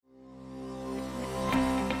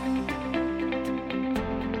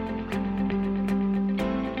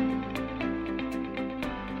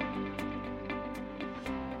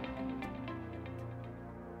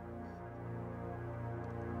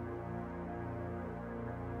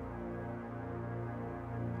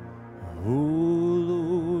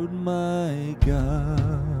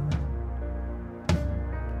God.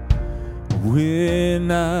 When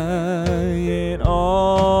I in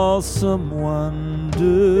awesome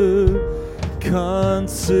wonder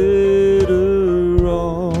consider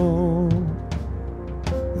all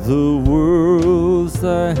the worlds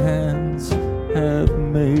thy hands have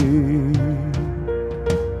made,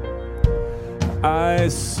 I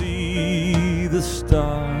see the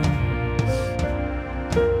stars,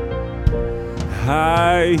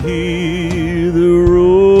 I hear the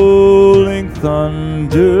rolling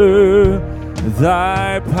thunder,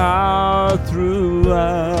 thy power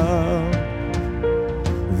throughout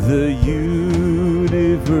the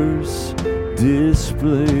universe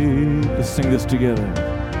displayed. Let's sing this together.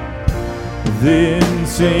 Then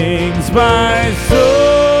sings my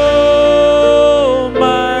soul,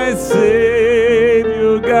 my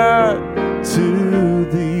Savior God, to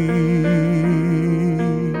thee.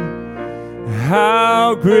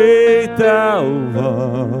 How great thou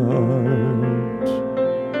art,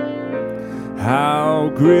 how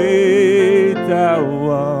great thou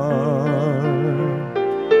art.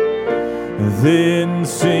 Then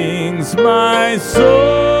sings my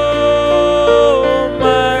soul,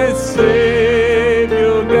 my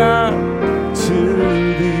Savior God, to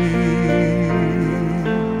thee.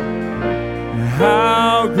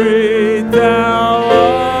 How great thou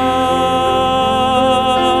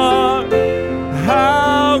art,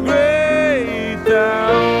 how great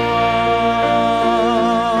thou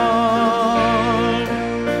art.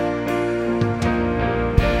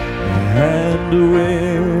 And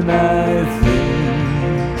when I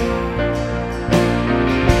think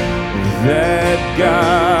that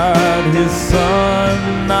God his Son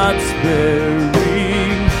not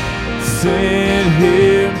sparing sent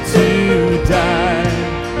him to die,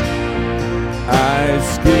 I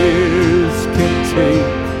scarce can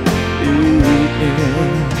take it in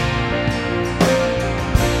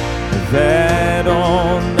that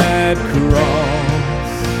on that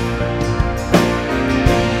cross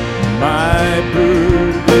my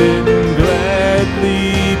burden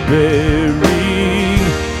gladly bearing,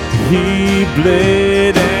 he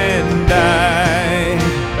bled and died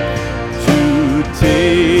to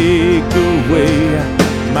take away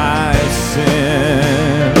my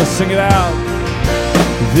sin. Let's sing it out.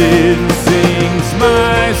 Then sings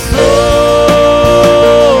my soul,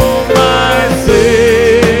 my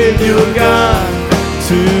Savior God,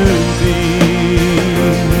 to thee.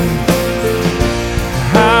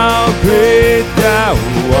 How great thou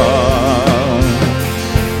art,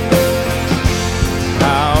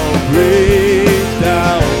 how great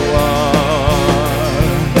thou art.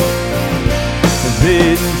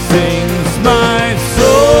 Then sings my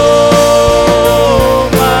soul,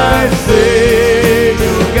 my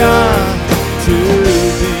Savior God, to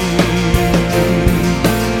thee.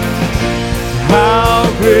 How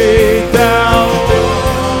great thou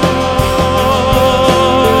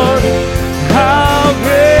art, how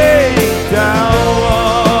great thou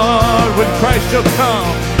art. When Christ shall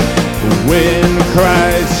come, when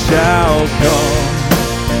Christ shall come,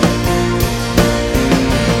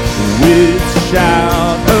 with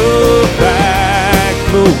shout of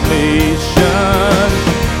acclamation,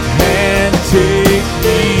 and take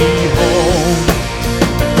me home,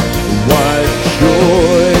 what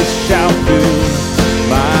joy shall fill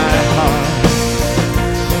my heart.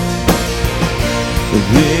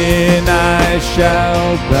 Then I shall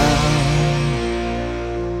bow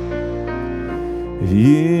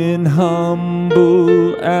in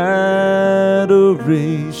humble adoration,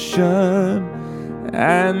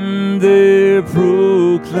 and there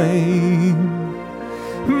proclaim,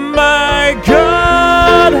 my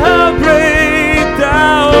God, how great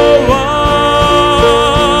thou art.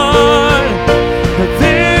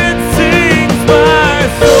 Then sings my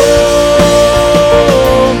soul,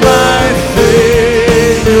 my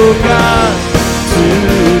Savior God, to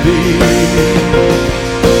thee.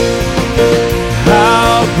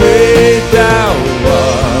 How great thou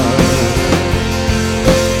art,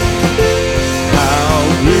 how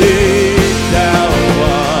great thou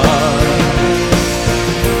art.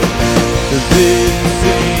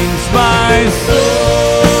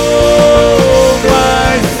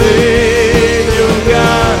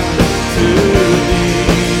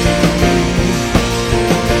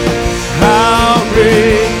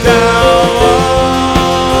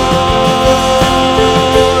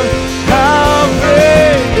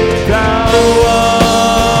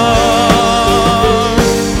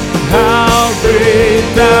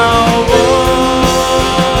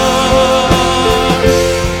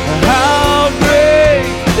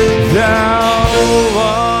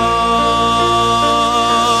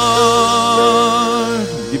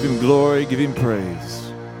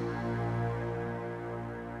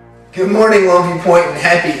 Good morning, Longview Point, and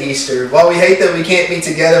happy Easter. While we hate that we can't be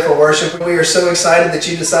together for worship, we are so excited that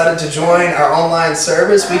you decided to join our online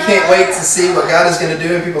service. We can't wait to see what God is going to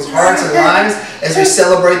do in people's hearts and lives as we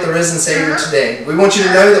celebrate the risen Savior today. We want you to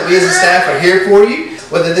know that we as a staff are here for you.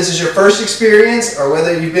 Whether this is your first experience or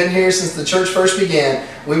whether you've been here since the church first began,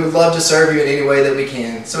 we would love to serve you in any way that we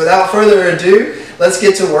can. So without further ado, let's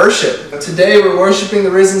get to worship. Today we're worshiping the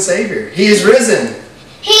risen Savior. He is risen.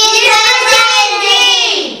 He is risen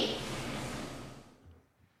indeed.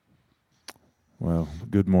 Well,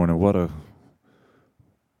 good morning. What a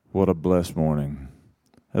blessed morning.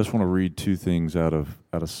 I just want to read two things out of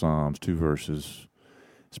Psalms, two verses.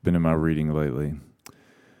 It's been in my reading lately.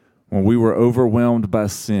 When we were overwhelmed by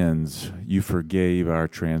sins, you forgave our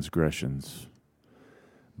transgressions.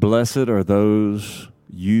 Blessed are those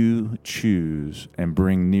you choose and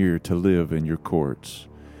bring near to live in your courts.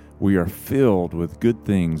 We are filled with good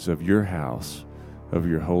things of your house, of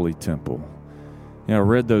your holy temple. You know, I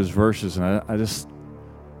read those verses and I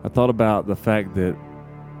thought about the fact that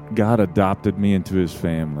God adopted me into his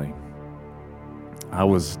family. I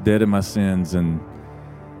was dead in my sins and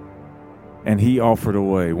he offered a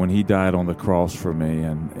way when he died on the cross for me.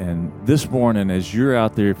 And this morning, as you're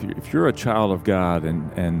out there, if you're a child of God,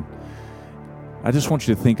 and I just want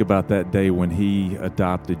you to think about that day when he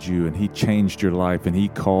adopted you and he changed your life and he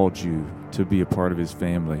called you to be a part of his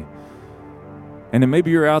family. And then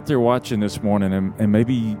maybe you're out there watching this morning and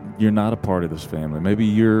maybe you're not a part of this family. Maybe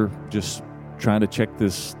you're just trying to check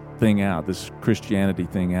this thing out, this Christianity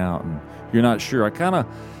thing out, and you're not sure. I kind of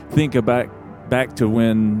think back to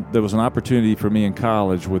when there was an opportunity for me in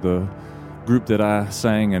college with a group that I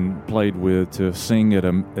sang and played with to sing at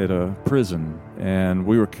a prison, and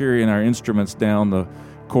we were carrying our instruments down the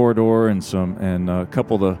corridor, and a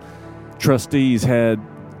couple of the trustees had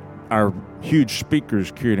our huge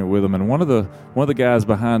speakers carrying it with them, and one of the guys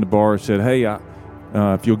behind the bar said, "Hey,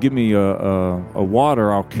 if you'll give me a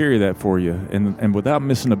water, I'll carry that for you." And without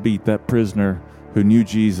missing a beat, that prisoner who knew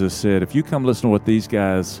Jesus said, "If you come listen to what these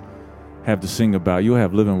guys have to sing about, you'll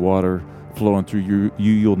have living water flowing through you.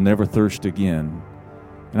 You'll never thirst again."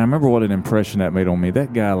 And I remember what an impression that made on me.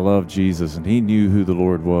 That guy loved Jesus, and he knew who the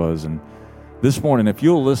Lord was. And this morning, if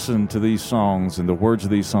you'll listen to these songs and the words of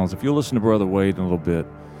these songs, if you'll listen to Brother Wade in a little bit,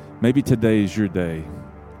 maybe today is your day,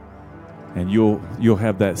 and you'll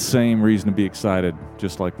have that same reason to be excited,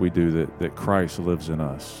 just like we do, that Christ lives in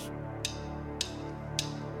us.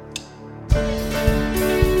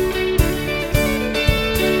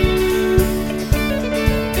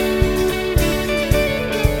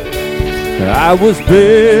 I was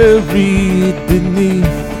buried beneath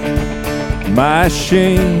my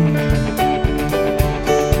shame.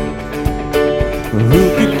 Who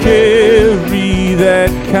could carry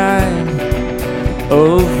that kind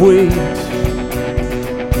of weight?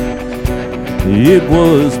 It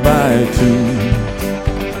was my tomb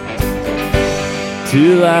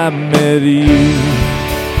till I met you.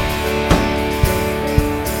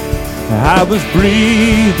 I was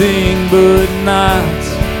breathing but not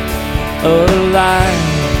alive.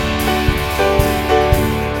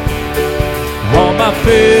 All my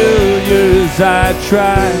failures I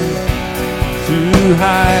tried to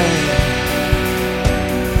hide.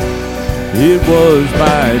 It was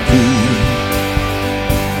my doom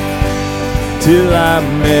till I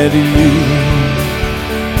met you.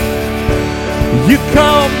 You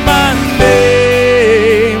called my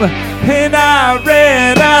name and I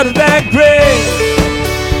ran out of that grave,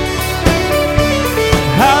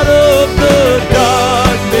 out of the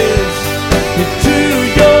darkness into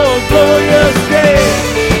your glorious day.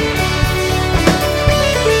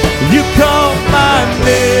 You called my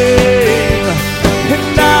name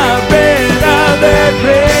and I ran out of that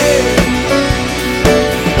grave,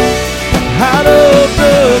 out of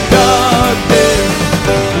the darkness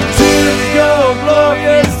into your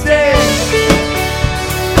glorious day.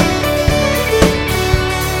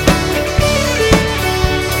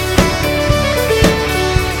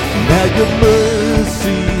 Now your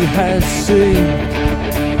mercy has saved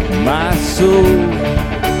my soul.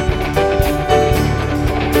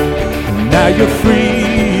 Now your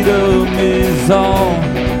freedom is all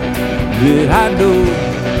that I know.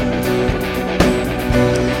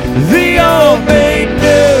 The old made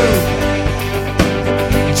new,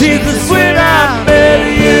 Jesus, when I met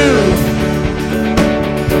you.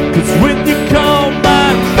 'Cause when you called my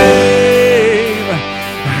name,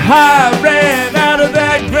 I ran out of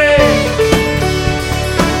that grave,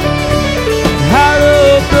 out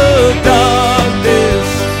of the darkness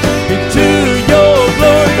into your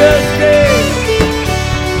glorious day.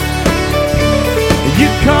 You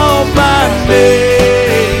called my name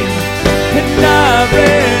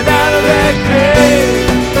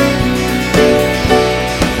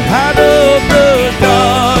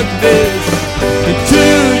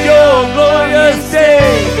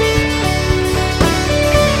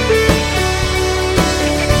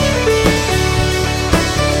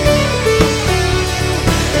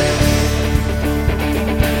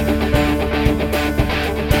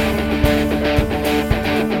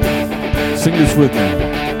Sing this with me.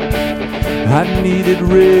 I needed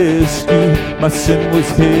rescue, my sin was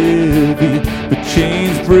heavy. The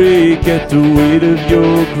chains break at the weight of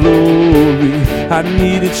your glory. I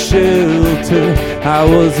needed shelter, I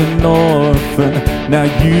was an orphan. Now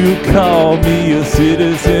you call me a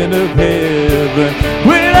citizen of heaven.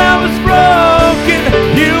 When I was broken,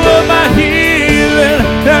 you were my healing.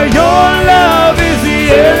 Now your love is the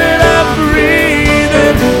air that I'm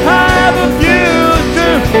breathing. I have a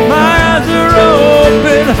future, my eyes are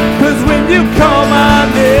open, 'cause when you call my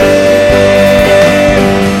name,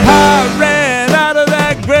 I ran out of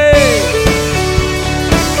that grave,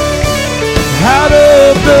 out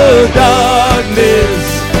of the darkness,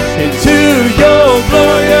 into your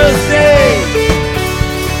glorious day.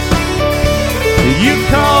 You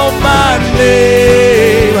called my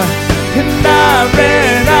name, and I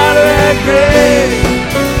ran out of that grave,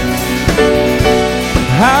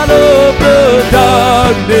 out of the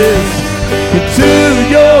darkness, into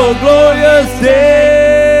your glorious day.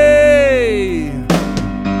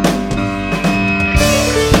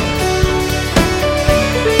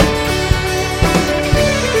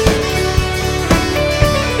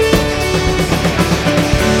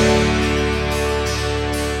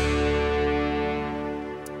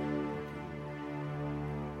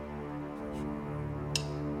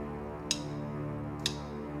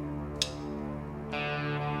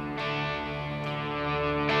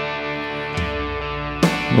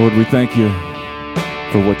 Lord, we thank you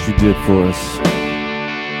for what you did for us.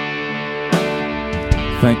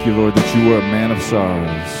 Thank you, Lord, that you were a man of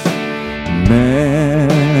sorrows.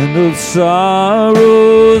 Man of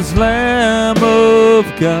sorrows, Lamb of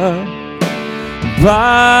God,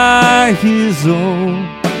 by his own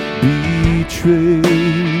betrayed.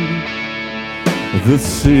 The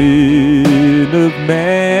sin of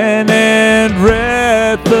man and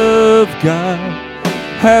wrath of God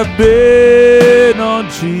have been on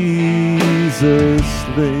Jesus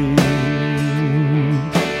laid.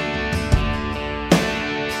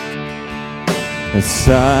 As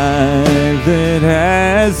silent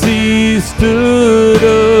as he stood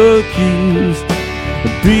accused,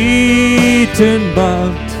 beaten,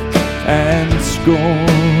 mocked, and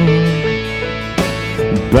scorned,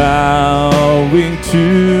 bowing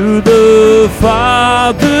to the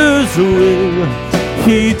Father's will,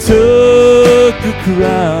 he took the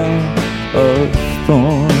crown of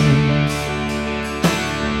thorns.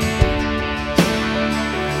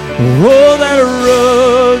 Oh, that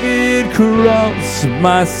rugged cross,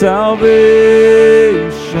 my salvation,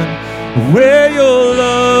 where your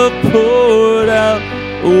love poured out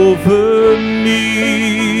over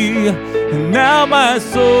me. And now my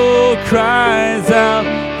soul cries out,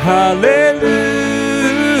 hallelujah,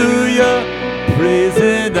 praise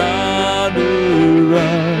and honor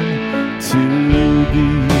unto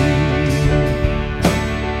thee.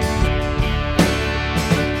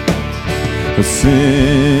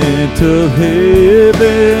 Sent of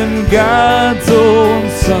heaven, God's own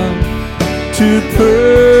Son, to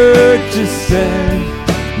purchase and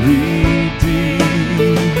redeem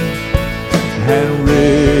and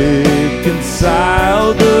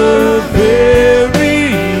reconcile the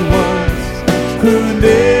very ones who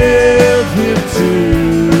nailed him to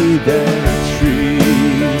that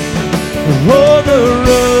tree. Oh, the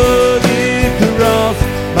rugged cross,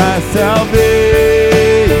 my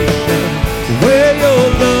salvation, where your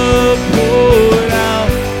love poured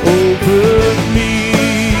out over me.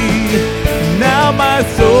 Now my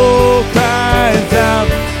soul cries out,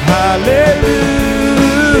 hallelujah,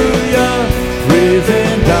 praise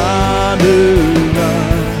and honor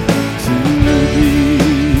unto thee.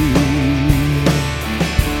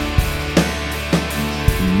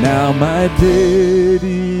 Now my debt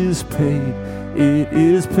is paid, it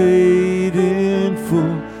is paid in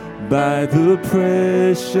full, by the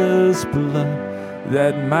precious blood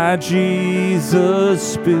that my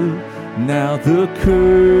Jesus spilled. Now the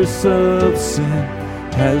curse of sin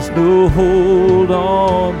has no hold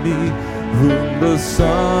on me. Whom the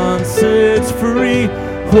Son sets free,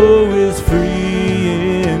 oh, is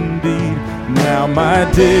free indeed. Now my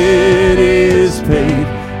debt is paid,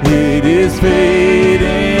 it is paid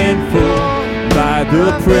in full, by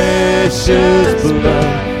the precious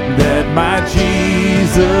blood that my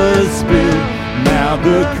Jesus spilled. Now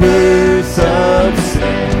the curse of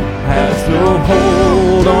sin has no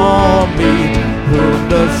hold on me. Whom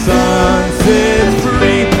the Son sets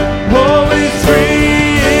free, oh, is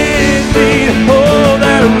free indeed. Oh,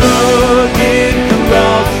 that rugged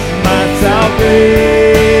cross, my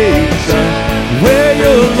salvation, where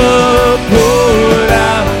your love poured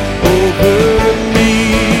out over me.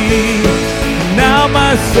 Now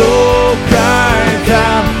my soul cries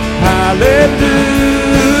out, hallelujah,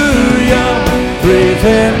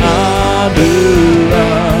 under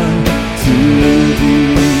unto thee.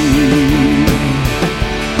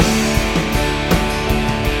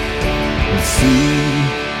 See,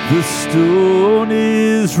 the stone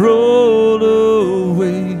is rolled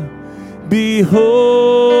away.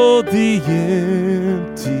 Behold the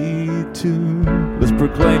empty tomb. Let's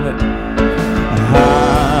proclaim it.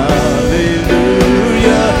 Hallelujah.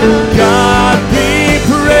 God be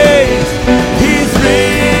praised. He's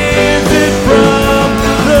risen from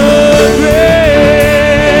the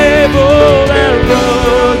grave. Oh, that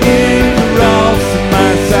rugged cross of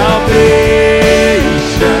my salvation,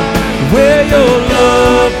 where your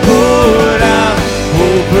love poured out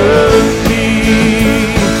over me.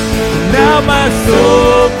 Now my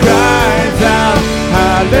soul cries out,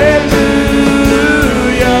 hallelujah,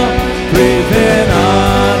 praise and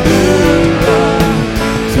honor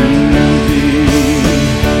unto thee.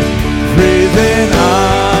 Praise and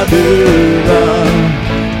honor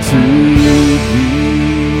unto thee.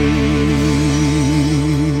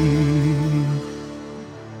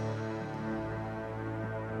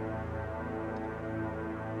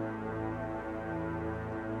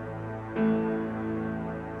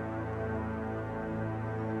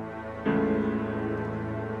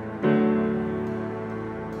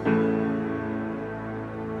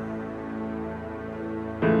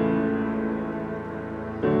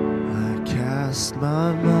 Cast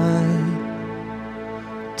my mind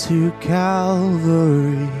to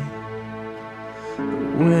Calvary,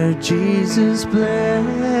 where Jesus bled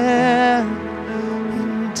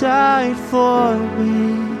and died for me.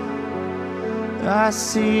 I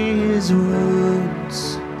see his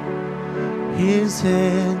wounds, his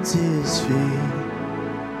hands, his feet,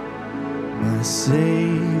 my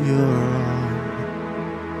Savior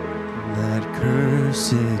on that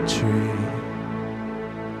cursed tree.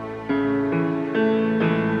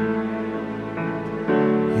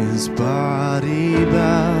 His body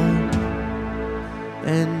bound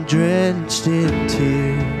and drenched in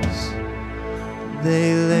tears,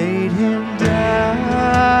 they laid him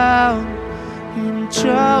down and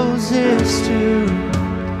chose his tomb.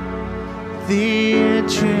 The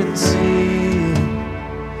entrance sealed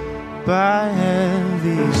by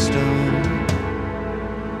heavy stone,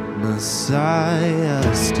 Messiah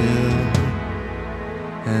still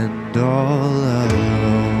and all alone.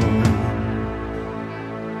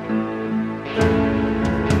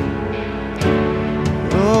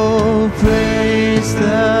 Praise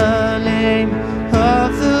the name of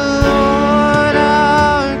the Lord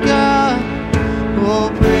our God. Oh,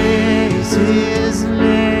 praise his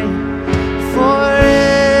name forevermore.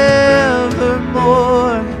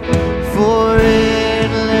 For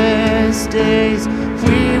endless days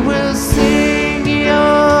we will sing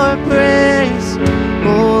your praise.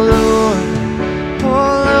 Oh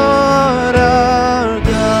Lord, our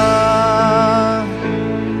God.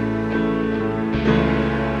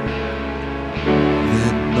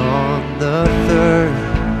 The third,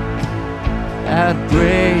 at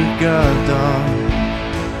break of dawn,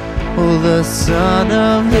 oh, the Son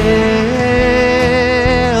of Heaven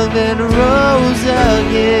rose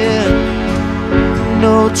again.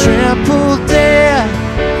 No trampled death,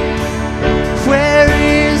 where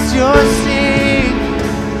is your sting?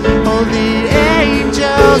 Oh, the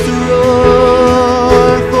angels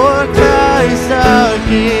roar for Christ our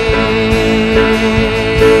King.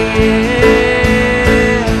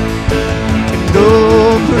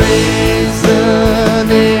 Praise the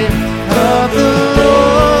name of the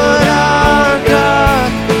Lord our God.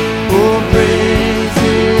 Oh, praise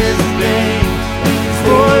his name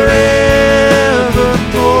forevermore.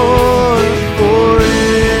 For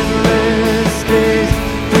endless days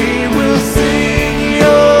we will sing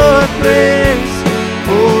your praise.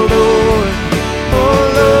 Oh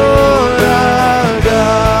Lord, our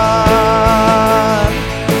God.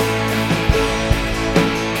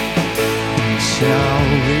 Shall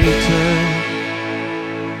return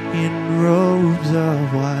in robes of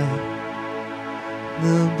white.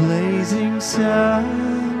 The blazing sun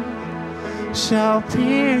shall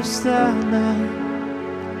pierce the night,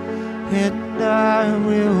 and I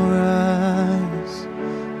will rise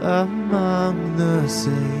among the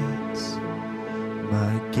saints,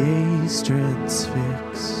 my gaze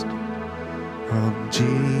transfixed on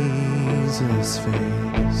Jesus'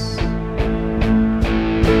 face.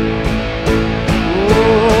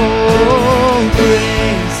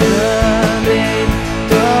 Praise the name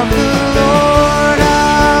of the Lord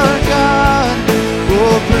our God.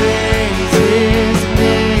 Oh, praise his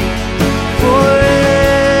name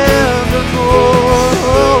forevermore.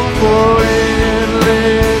 For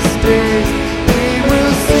endless days we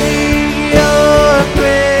will sing your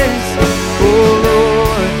praise. Oh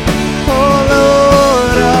Lord, our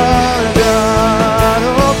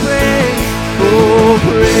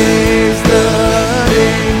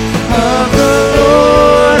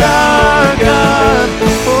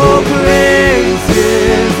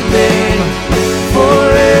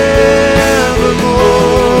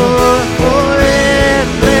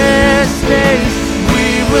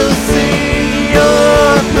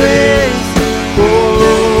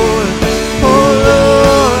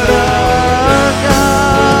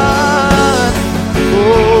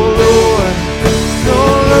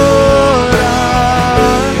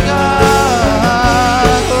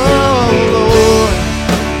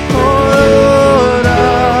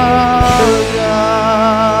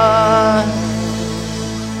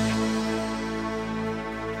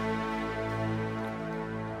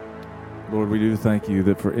you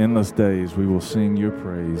that for endless days we will sing your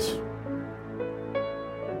praise.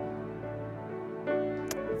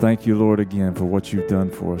 Thank you, Lord, again for what you've done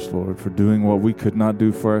for us, Lord, for doing what we could not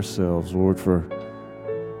do for ourselves, Lord, for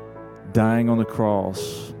dying on the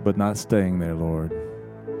cross, but not staying there, Lord,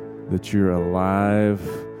 that you're alive,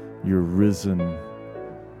 you're risen.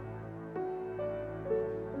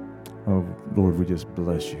 Oh, Lord, we just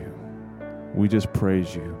bless you. We just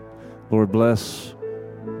praise you. Lord, bless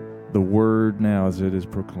the word now as it is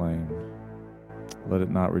proclaimed. Let it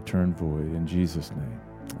not return void. In Jesus' name,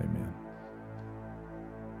 amen.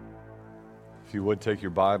 If you would take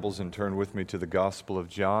your Bibles and turn with me to the Gospel of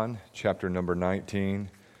John, chapter number 19.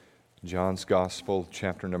 John's Gospel,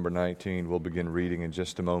 chapter number 19. We'll begin reading in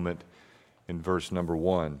just a moment in verse number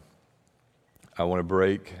 1. I want to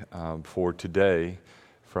break for today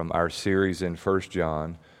from our series in 1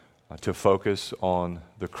 John to focus on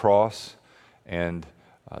the cross and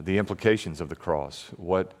the implications of the cross,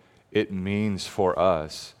 what it means for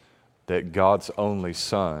us that God's only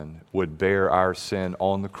Son would bear our sin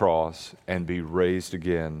on the cross and be raised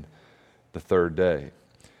again the third day.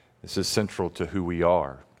 This is central to who we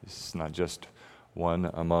are. This is not just one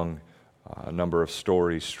among a number of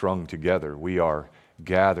stories strung together. We are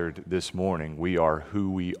gathered this morning. We are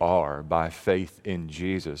who we are by faith in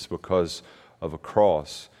Jesus because of a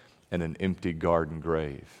cross and an empty garden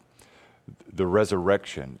grave. The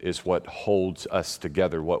resurrection is what holds us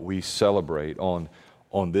together. What we celebrate on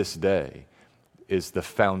this day is the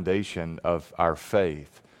foundation of our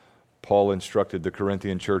faith. Paul instructed the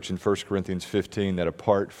Corinthian church in 1 Corinthians 15 that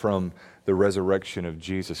apart from the resurrection of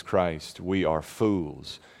Jesus Christ, we are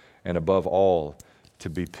fools and above all to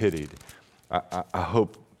be pitied. I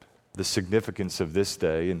hope the significance of this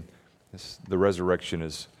day, and the resurrection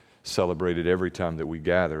is celebrated every time that we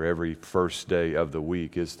gather. Every first day of the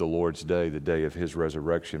week is the Lord's Day, the day of His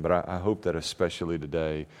resurrection. But I hope that especially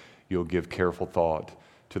today you'll give careful thought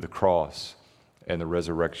to the cross and the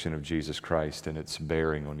resurrection of Jesus Christ and its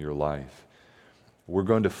bearing on your life. We're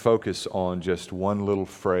going to focus on just one little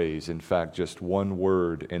phrase, in fact, just one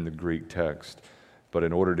word in the Greek text. But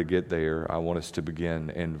in order to get there, I want us to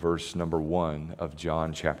begin in verse number 1 of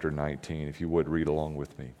John chapter 19. If you would, read along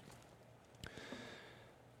with me.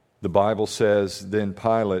 The Bible says, "Then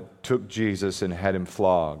Pilate took Jesus and had him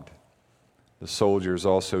flogged. The soldiers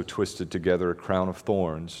also twisted together a crown of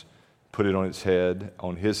thorns, put it on his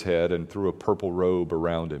head, and threw a purple robe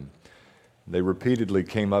around him. They repeatedly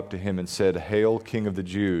came up to him and said, 'Hail, King of the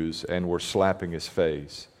Jews,' and were slapping his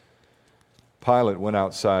face. Pilate went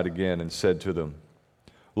outside again and said to them,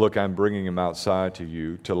 'Look, I'm bringing him outside to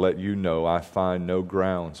you to let you know I find no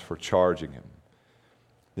grounds for charging him.'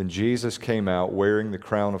 Then Jesus came out wearing the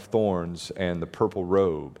crown of thorns and the purple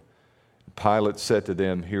robe. Pilate said to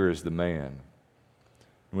them, 'Here is the man.'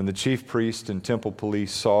 When the chief priests and temple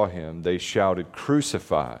police saw him, they shouted,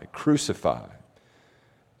 'Crucify, crucify.'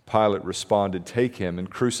 Pilate responded, 'Take him and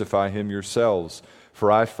crucify him yourselves, for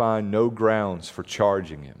I find no grounds for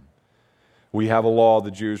charging him.' 'We have a law,' the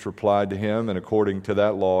Jews replied to him, 'and according to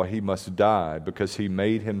that law he must die because he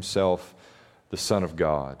made himself the Son of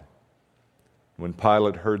God.' When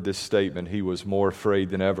Pilate heard this statement, he was more afraid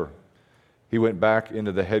than ever. He went back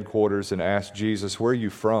into the headquarters and asked Jesus, 'Where are you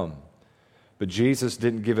from?' But Jesus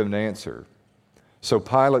didn't give him an answer. So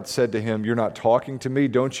Pilate said to him, 'You're not talking to me?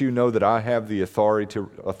 Don't you know that I have the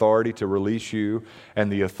authority to release you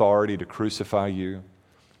and the authority to crucify you?'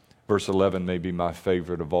 Verse 11 may be my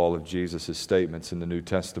favorite of all of Jesus' statements in the New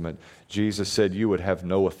Testament. Jesus said, 'You would have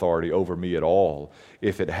no authority over me at all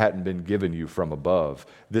if it hadn't been given you from above.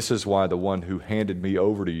 This is why the one who handed me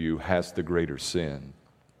over to you has the greater sin.'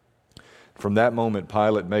 From that moment,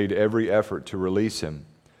 Pilate made every effort to release him.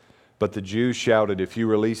 But the Jews shouted, 'If you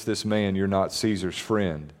release this man, you're not Caesar's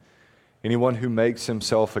friend. Anyone who makes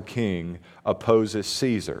himself a king opposes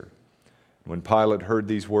Caesar.' When Pilate heard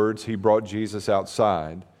these words, he brought Jesus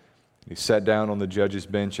outside. He sat down on the judge's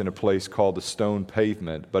bench in a place called the Stone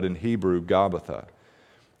Pavement, but in Hebrew, Gabbatha.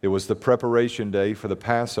 It was the preparation day for the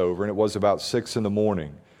Passover, and it was about 6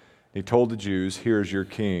 a.m. He told the Jews, 'Here's your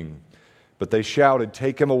king.' But they shouted,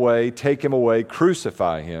 'Take him away,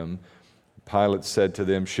 crucify him.' Pilate said to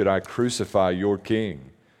them, 'Should I crucify your king?'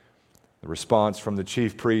 The response from the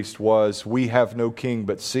chief priest was, 'We have no king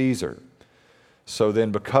but Caesar.' So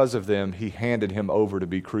then, because of them, he handed him over to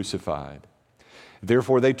be crucified.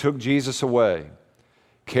 Therefore they took Jesus away.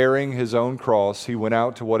 Carrying his own cross, he went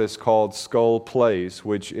out to what is called Skull Place,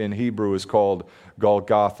 which in Hebrew is called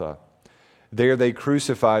Golgotha. There they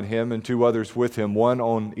crucified him and 2 others with him, one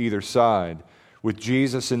on either side, with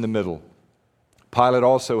Jesus in the middle. Pilate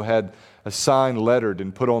also had a sign lettered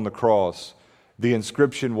and put on the cross, The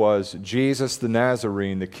inscription was, Jesus the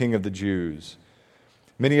Nazarene, the King of the Jews.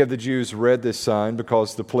 Many of the Jews read this sign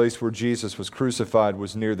because the place where Jesus was crucified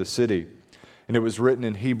was near the city, and it was written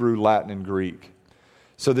in Hebrew, Latin, and Greek.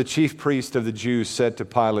 So the chief priest of the Jews said to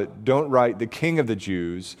Pilate, "Don't write the King of the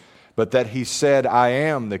Jews, but that he said, 'I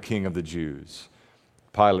am the King of the Jews.'"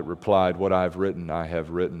 Pilate replied, "What I have written, I have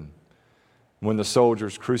written." When the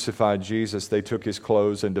soldiers crucified Jesus, they took his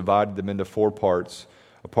clothes and divided them into 4 parts,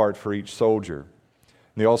 a part for each soldier.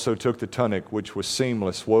 And they also took the tunic, which was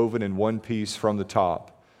seamless, woven in one piece from the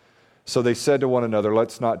top. So they said to one another,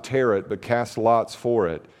 "Let's not tear it, but cast lots for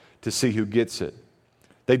it to see who gets it."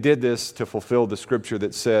 They did this to fulfill the scripture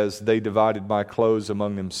that says, "They divided my clothes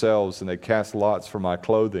among themselves, and they cast lots for my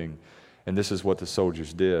clothing." And this is what the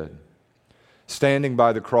soldiers did. Standing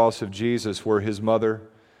by the cross of Jesus were his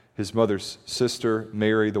mother's sister,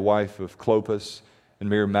 Mary, the wife of Clopas, and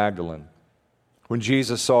Mary Magdalene. When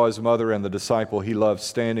Jesus saw his mother and the disciple he loved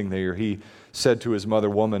standing there, he said to his mother,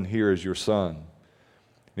 "Woman, here is your son."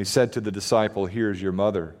 And he said to the disciple, "Here is your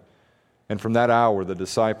mother." And from that hour, the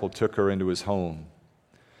disciple took her into his home.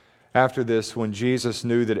 After this, when Jesus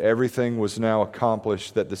knew that everything was now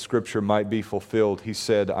accomplished, that the scripture might be fulfilled, he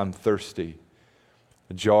said, "I'm thirsty."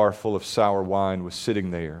 A jar full of sour wine was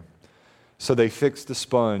sitting there. So they fixed a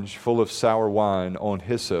sponge full of sour wine on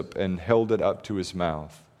hyssop and held it up to his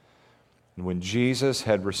mouth. And when Jesus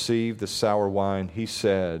had received the sour wine, he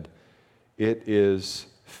said, "It is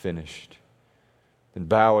finished." And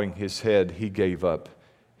bowing his head, he gave up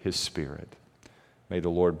his spirit. May the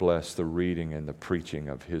Lord bless the reading and the preaching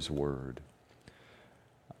of his word.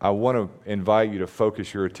 I want to invite you to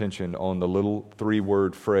focus your attention on the little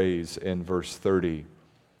 3-word phrase in verse 30.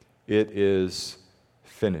 It is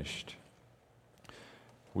finished.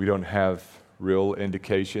 We don't have real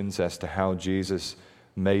indications as to how Jesus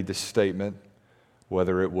made the statement,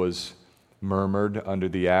 whether it was murmured under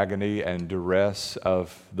the agony and duress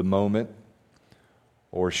of the moment,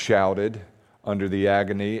 or shouted under the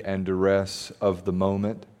agony and duress of the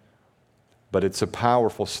moment. But it's a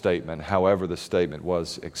powerful statement, however the statement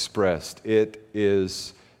was expressed. It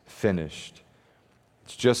is finished.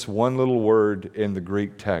 It's just one little word in the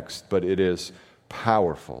Greek text, but it is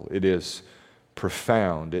powerful. It is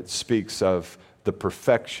profound. It speaks of the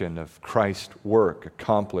perfection of Christ's work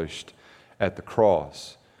accomplished at the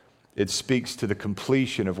cross. It speaks to the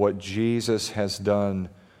completion of what Jesus has done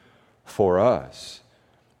for us.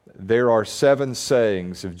 There are 7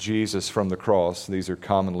 sayings of Jesus from the cross. These are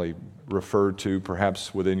commonly referred to,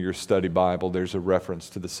 perhaps within your study Bible. There's a reference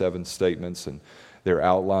to the 7 statements, and they're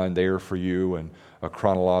outlined there for you in a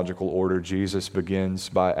chronological order. Jesus begins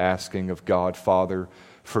by asking of God, "Father,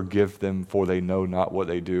 forgive them, for they know not what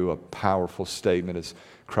they do." A powerful statement as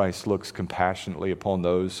Christ looks compassionately upon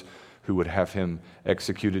those who would have him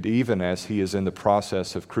executed. Even as he is in the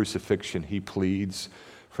process of crucifixion, he pleads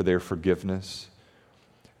for their forgiveness.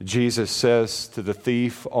 Jesus says to the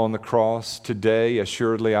thief on the cross, "Today,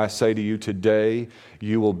 assuredly I say to you, today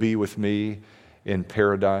you will be with me in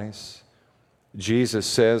paradise." Jesus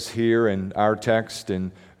says here in our text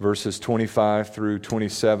in verses 25 through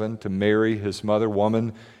 27 to Mary, his mother,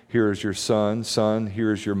 "Woman, here is your son. Son,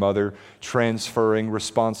 here is your mother," transferring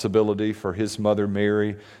responsibility for his mother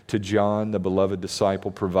Mary to John, the beloved disciple,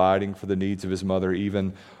 providing for the needs of his mother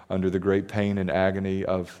even under the great pain and agony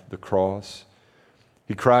of the cross.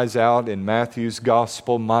 He cries out in Matthew's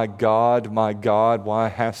gospel, my God, why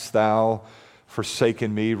hast thou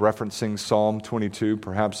forsaken me?" referencing Psalm 22,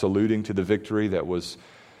 perhaps alluding to the victory that was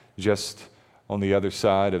just on the other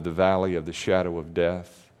side of the valley of the shadow of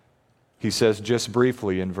death. He says just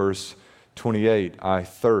briefly in verse 28, "I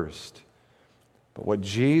thirst." But what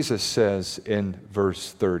Jesus says in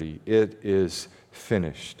verse 30, "It is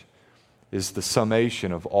finished," is the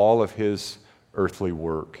summation of all of his earthly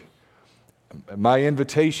work. My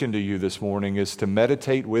invitation to you this morning is to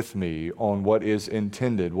meditate with me on what is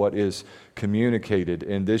intended, what is communicated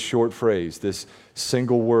in this short phrase, this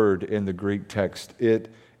single word in the Greek text. It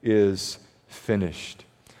is finished.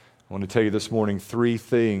 I want to tell you this morning 3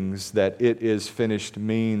 things that "it is finished"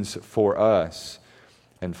 means for us,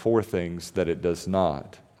 and 4 things that it does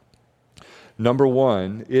not. Number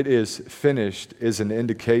 1, "it is finished" is an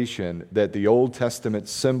indication that the Old Testament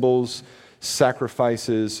symbols,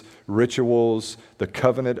 sacrifices, rituals, the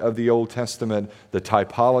covenant of the Old Testament, the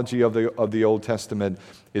typology of the Old Testament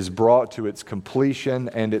is brought to its completion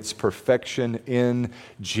and its perfection in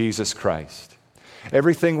Jesus Christ.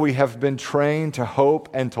 Everything we have been trained to hope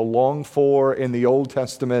and to long for in the Old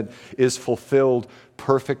Testament is fulfilled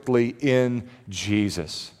perfectly in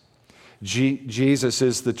Jesus. Jesus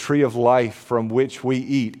is the tree of life from which we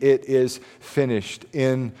eat. It is finished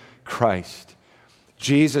in Christ.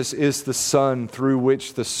 Jesus is the Son through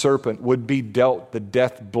which the serpent would be dealt the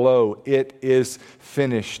death blow. It is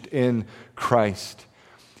finished in Christ.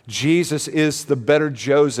 Jesus is the better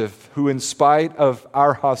Joseph who, in spite of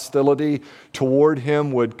our hostility toward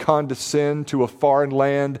him, would condescend to a foreign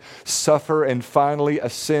land, suffer, and finally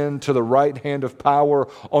ascend to the right hand of power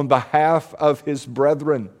on behalf of his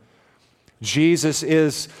brethren. Jesus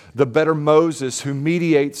is the better Moses who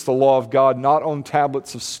mediates the law of God not on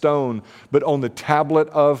tablets of stone, but on the tablet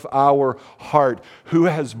of our heart, who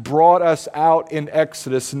has brought us out in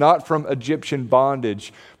Exodus not from Egyptian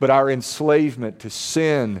bondage, but our enslavement to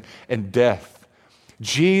sin and death.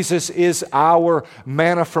 Jesus is our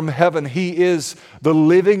manna from heaven. He is the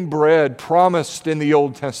living bread promised in the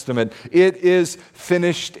Old Testament. It is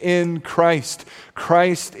finished in Christ.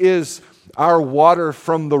 Christ is our water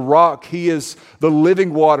from the rock. He is the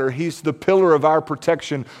living water. He's the pillar of our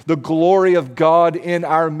protection. The glory of God in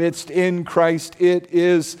our midst. In Christ it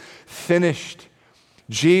is finished.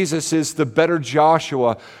 Jesus is the better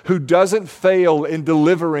Joshua who doesn't fail in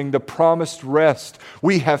delivering the promised rest.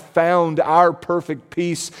 We have found our perfect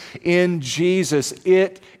peace in Jesus.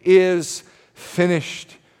 It is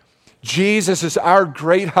finished. Jesus is our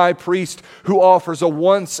great high priest who offers a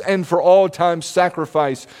once and for all time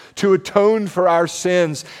sacrifice to atone for our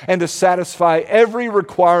sins and to satisfy every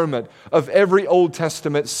requirement of every Old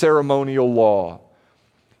Testament ceremonial law.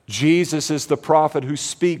 Jesus is the prophet who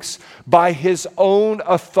speaks by his own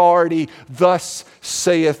authority, "Thus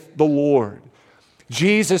saith the Lord."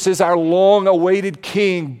 Jesus is our long-awaited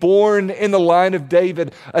king, born in the line of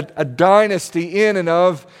David, a dynasty in and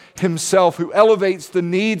of himself, who elevates the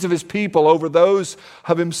needs of his people over those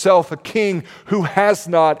of himself, a king who has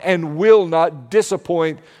not and will not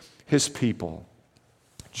disappoint his people.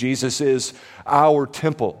 Jesus is our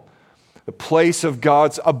temple, the place of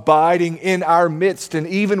God's abiding in our midst and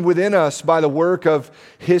even within us by the work of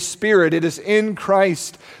His Spirit. It is in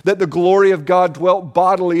Christ that the glory of God dwelt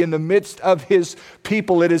bodily in the midst of His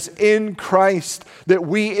people. It is in Christ that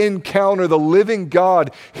we encounter the living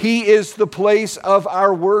God. He is the place of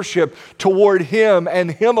our worship. Toward Him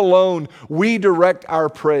and Him alone we direct our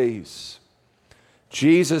praise.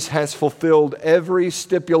 Jesus has fulfilled every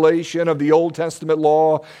stipulation of the Old Testament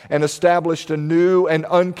law and established a new and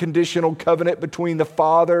unconditional covenant between the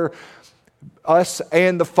Father, us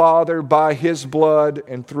and the Father by His blood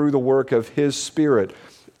and through the work of His Spirit.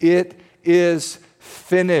 It is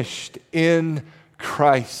finished in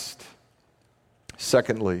Christ.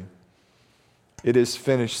 Secondly, it is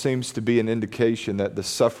finished seems to be an indication that the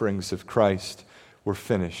sufferings of Christ were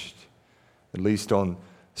finished, at least on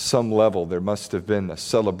some level. There must have been a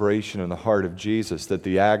celebration in the heart of Jesus that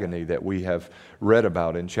the agony that we have read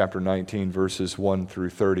about in chapter 19, verses 1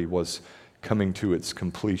 through 30 was coming to its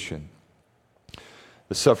completion.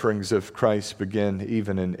 The sufferings of Christ begin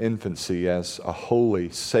even in infancy as a holy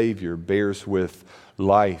Savior bears with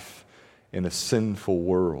life in a sinful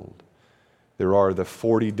world. There are the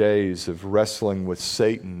 40 days of wrestling with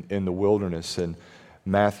Satan in the wilderness in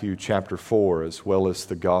Matthew chapter 4, as well as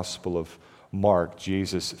the Gospel of Mark,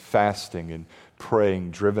 Jesus fasting and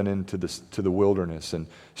praying, driven into the wilderness and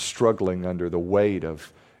struggling under the weight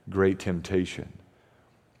of great temptation.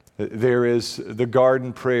 There is the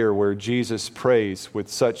garden prayer where Jesus prays with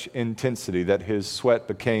such intensity that his sweat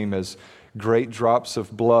became as great drops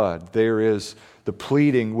of blood. There is the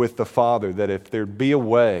pleading with the Father that if there be a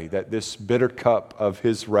way that this bitter cup of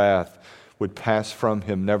his wrath would pass from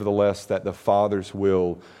him, nevertheless that the Father's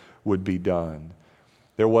will would be done.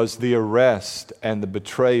 There was the arrest and the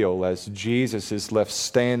betrayal as Jesus is left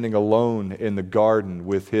standing alone in the garden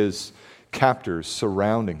with his captors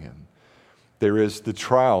surrounding him. There is the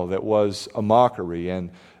trial that was a mockery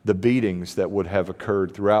and the beatings that would have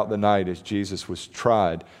occurred throughout the night as Jesus was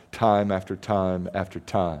tried time after time after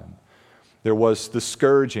time. There was the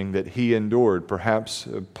scourging that he endured. Perhaps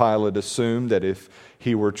Pilate assumed that if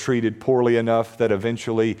he were treated poorly enough that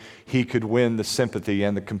eventually he could win the sympathy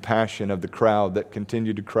and the compassion of the crowd that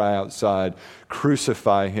continued to cry outside,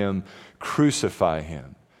 "Crucify him, crucify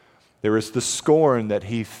him." There is the scorn that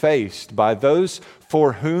he faced by those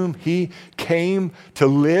for whom he came to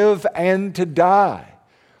live and to die.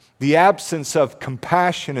 The absence of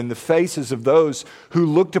compassion in the faces of those who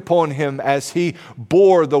looked upon him as he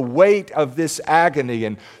bore the weight of this agony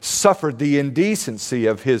and suffered the indecency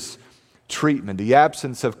of his treatment. The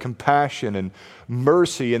absence of compassion and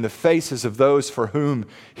mercy in the faces of those for whom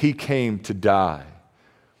he came to die.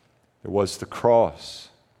 There was the cross.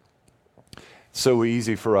 It's so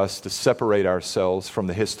easy for us to separate ourselves from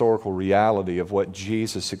the historical reality of what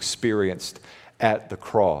Jesus experienced at the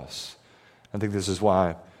cross. I think this is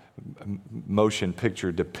why motion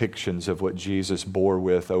picture depictions of what Jesus bore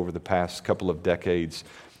with over the past couple of decades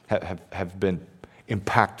have been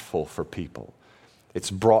impactful for people.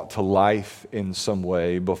 It's brought to life in some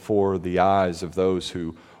way before the eyes of those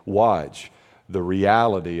who watch the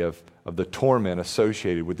reality of the torment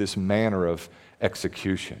associated with this manner of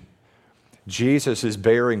execution. Jesus is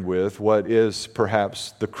bearing with what is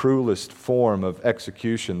perhaps the cruelest form of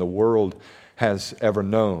execution the world has ever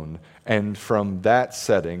known. And from that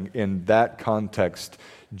setting, in that context,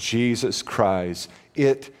 Jesus cries,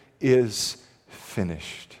 "It is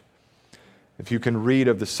finished." If you can read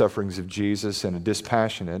of the sufferings of Jesus in a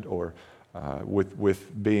dispassionate or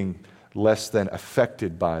with being less than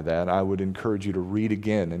affected by that, I would encourage you to read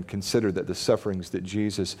again and consider that the sufferings that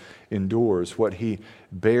Jesus endures, what he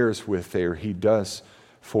bears with there, he does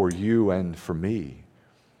for you and for me.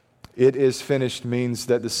 It is finished means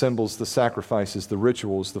that the symbols, the sacrifices, the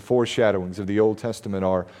rituals, the foreshadowings of the Old Testament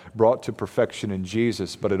are brought to perfection in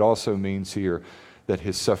Jesus, but it also means here that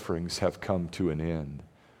his sufferings have come to an end.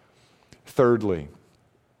 Thirdly,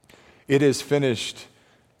 it is finished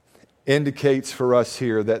indicates for us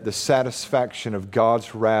here that the satisfaction of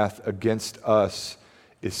God's wrath against us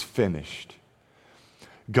is finished.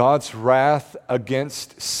 God's wrath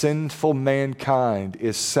against sinful mankind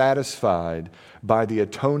is satisfied by the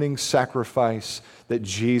atoning sacrifice that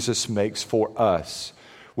Jesus makes for us.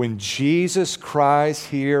 When Jesus cries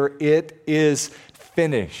here, "It is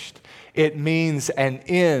finished," it means an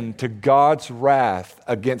end to God's wrath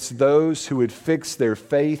against those who would fix their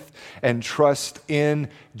faith and trust in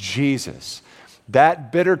Jesus.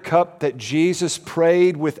 That bitter cup that Jesus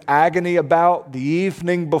prayed with agony about the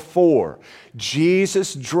evening before,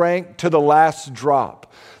 Jesus drank to the last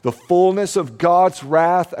drop. The fullness of God's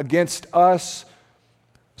wrath against us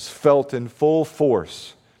was felt in full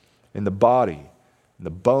force in the body, in the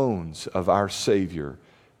bones of our Savior,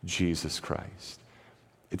 Jesus Christ.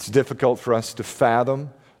 It's difficult for us to fathom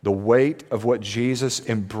the weight of what Jesus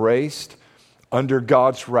embraced under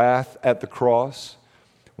God's wrath at the cross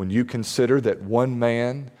when you consider that one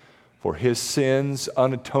man, for his sins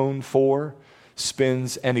unatoned for,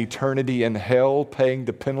 spends an eternity in hell paying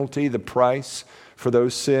the penalty, the price for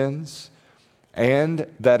those sins, and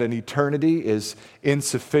that an eternity is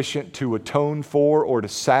insufficient to atone for or to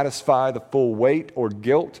satisfy the full weight or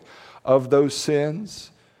guilt of those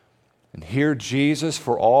sins. And here Jesus,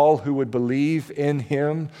 for all who would believe in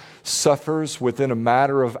him, suffers within a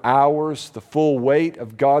matter of hours the full weight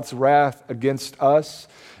of God's wrath against us.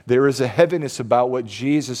 There is a heaviness about what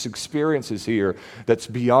Jesus experiences here that's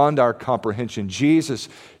beyond our comprehension. Jesus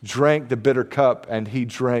drank the bitter cup and he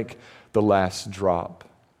drank the last drop.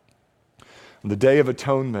 On the Day of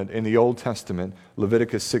Atonement in the Old Testament,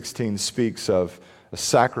 Leviticus 16 speaks of a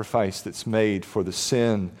sacrifice that's made for the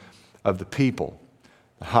sin of the people.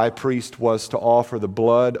 The high priest was to offer the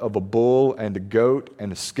blood of a bull and a goat,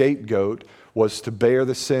 and a scapegoat was to bear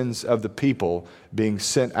the sins of the people being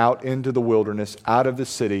sent out into the wilderness, out of the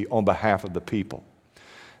city on behalf of the people.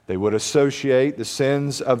 They would associate the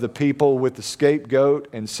sins of the people with the scapegoat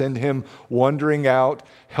and send him wandering out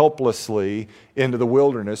helplessly into the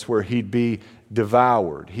wilderness where he'd be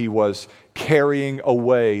devoured. He was carrying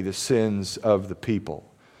away the sins of the people.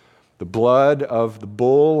 The blood of the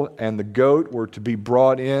bull and the goat were to be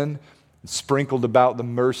brought in and sprinkled about the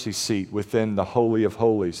mercy seat within the Holy of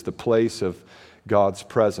Holies, the place of God's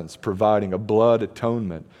presence, providing a blood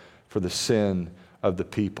atonement for the sin of the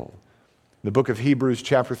people. In the book of Hebrews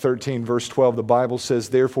chapter 13, verse 12, the Bible says,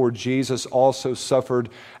 "Therefore Jesus also suffered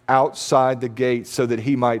outside the gate so that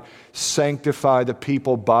he might sanctify the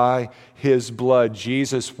people by his blood."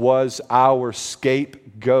 Jesus was our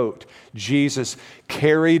scapegoat. Jesus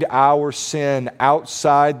carried our sin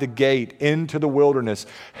outside the gate into the wilderness,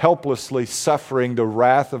 helplessly suffering the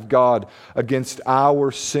wrath of God against our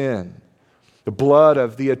sin. The blood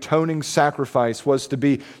of the atoning sacrifice was to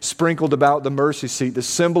be sprinkled about the mercy seat, the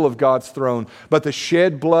symbol of God's throne. But the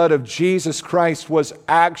shed blood of Jesus Christ was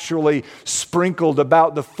actually sprinkled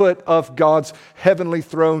about the foot of God's heavenly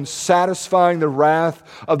throne, satisfying the wrath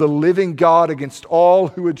of the living God against all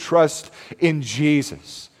who would trust in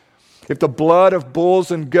Jesus. If the blood of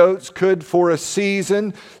bulls and goats could, for a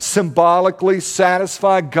season, symbolically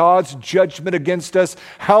satisfy God's judgment against us,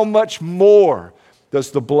 how much more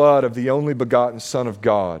does the blood of the only begotten Son of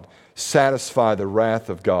God satisfy the wrath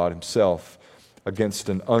of God himself against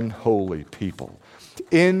an unholy people?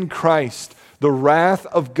 In Christ, The wrath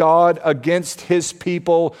of God against His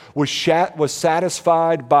people was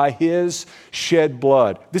satisfied by His shed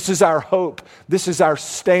blood. This is our hope. This is our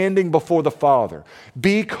standing before the Father.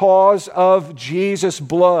 Because of Jesus'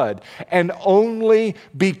 blood, and only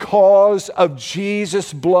because of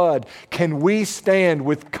Jesus' blood, can we stand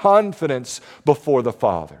with confidence before the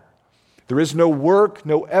Father. There is no work,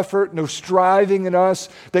 no effort, no striving in us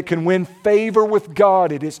that can win favor with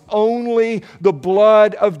God. It is only the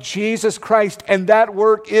blood of Jesus Christ, and that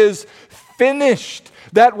work is finished.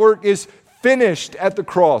 That work is finished at the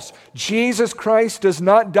cross. Jesus Christ does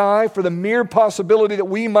not die for the mere possibility that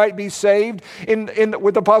we might be saved,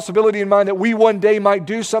 with the possibility in mind that we one day might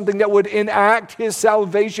do something that would enact His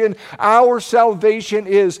salvation. Our salvation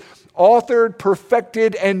is authored,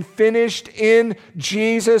 perfected, and finished in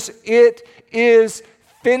Jesus. It is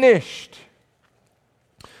finished.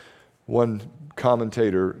 One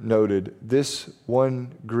commentator noted this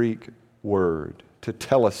one Greek word,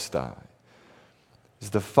 tetelestai,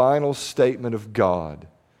 is the final statement of God,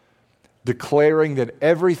 declaring that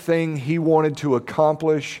everything He wanted to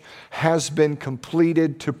accomplish has been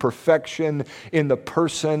completed to perfection in the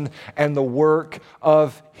person and the work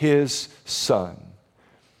of His Son.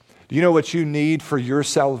 Do you know what you need for your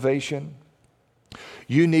salvation?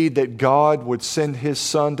 You need that God would send His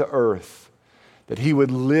Son to earth, that He would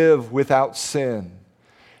live without sin,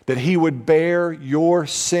 that He would bear your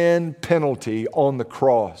sin penalty on the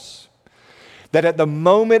cross, that at the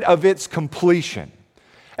moment of its completion,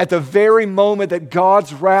 at the very moment that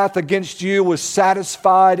God's wrath against you was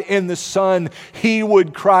satisfied in the Son, He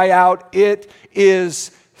would cry out, "It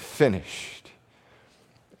is finished."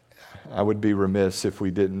 I would be remiss if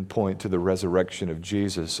we didn't point to the resurrection of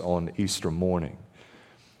Jesus on Easter morning.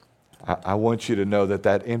 I want you to know that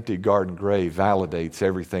that empty garden grave validates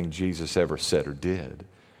everything Jesus ever said or did.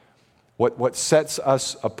 What sets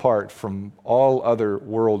us apart from all other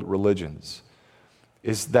world religions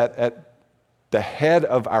is that at the head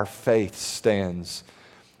of our faith stands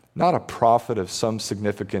not a prophet of some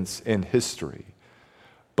significance in history,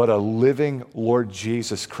 but a living Lord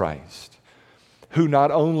Jesus Christ, who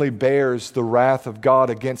not only bears the wrath of God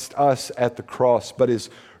against us at the cross, but is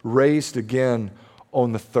raised again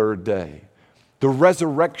on the third day. The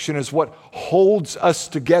resurrection is what holds us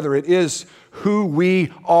together. It is who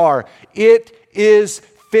we are. It is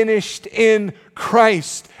finished in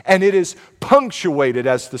Christ, and it is punctuated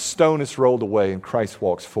as the stone is rolled away and Christ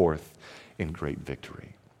walks forth in great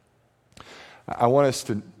victory. I want us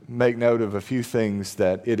to make note of a few things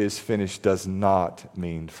that "it is finished" does not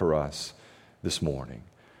mean for us this morning.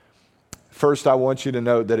 First, I want you to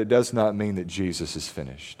note that it does not mean that Jesus is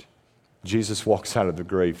finished. Jesus walks out of the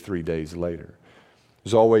grave 3 days later.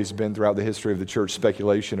 There's always been throughout the history of the church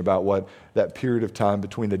speculation about what that period of time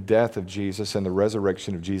between the death of Jesus and the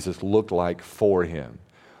resurrection of Jesus looked like for Him.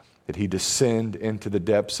 Did He descend into the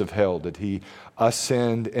depths of hell? Did He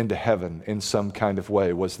ascend into heaven in some kind of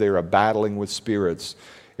way? Was there a battling with spirits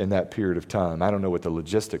in that period of time? I don't know what the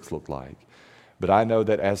logistics look like. But I know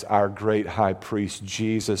that as our great high priest,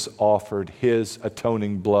 Jesus offered His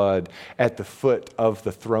atoning blood at the foot of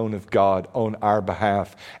the throne of God on our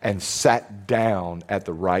behalf and sat down at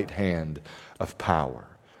the right hand of power.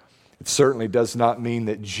 It certainly does not mean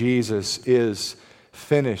that Jesus is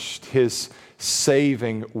finished. His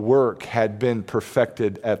saving work had been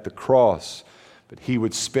perfected at the cross, but He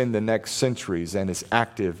would spend the next centuries and is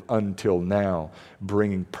active until now,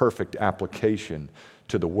 bringing perfect application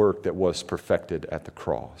to the work that was perfected at the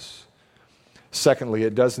cross. Secondly,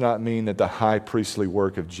 it does not mean that the high priestly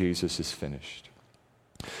work of Jesus is finished.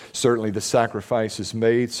 Certainly the sacrifice is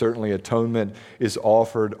made, certainly atonement is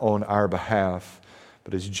offered on our behalf,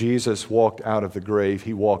 but as Jesus walked out of the grave,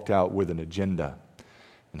 He walked out with an agenda,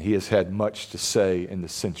 and He has had much to say in the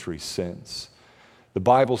centuries since. The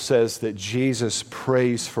Bible says that Jesus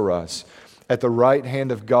prays for us. At the right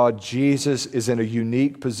hand of God, Jesus is in a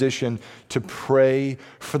unique position to pray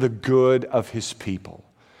for the good of His people.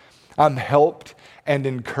 I'm helped and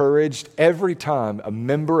encouraged every time a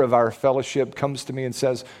member of our fellowship comes to me and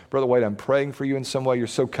says, "Brother Wade, I'm praying for you in some way." You're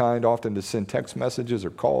so kind often to send text messages or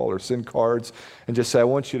call or send cards and just say, "I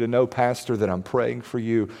want you to know, Pastor, that I'm praying for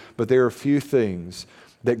you." But there are a few things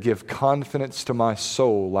that give confidence to my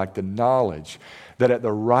soul, like the knowledge that at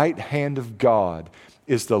the right hand of God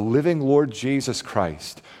is the living Lord Jesus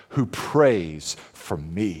Christ who prays for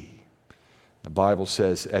me. The Bible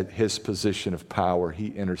says at His position of power, He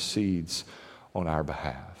intercedes on our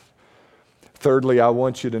behalf. Thirdly, I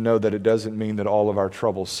want you to know that it doesn't mean that all of our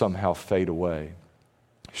troubles somehow fade away.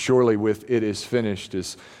 Surely with "it is finished"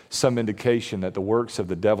 is some indication that the works of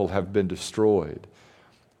the devil have been destroyed.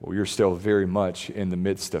 Well, you're still very much in the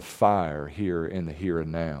midst of fire here in the here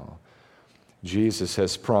and now. Jesus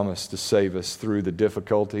has promised to save us through the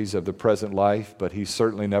difficulties of the present life, but He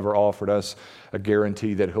certainly never offered us a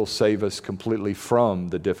guarantee that He'll save us completely from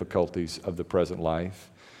the difficulties of the present life.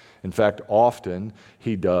 In fact, often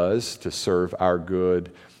He does to serve our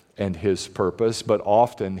good and His purpose, but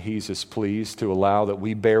often He's as pleased to allow that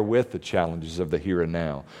we bear with the challenges of the here and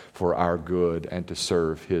now for our good and to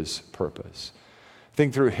serve His purpose.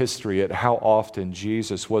 Think through history at how often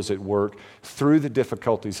Jesus was at work through the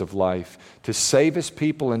difficulties of life to save His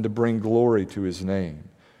people and to bring glory to His name.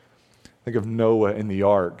 Think of Noah in the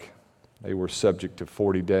ark. They were subject to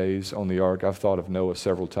 40 days on the ark. I've thought of Noah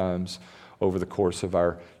several times over the course of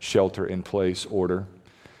our shelter-in-place order.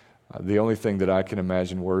 The only thing that I can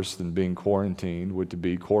imagine worse than being quarantined would to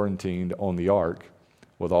be quarantined on the ark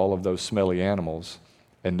with all of those smelly animals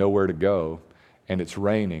and nowhere to go, and it's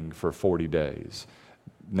raining for 40 days.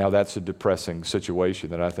 Now that's a depressing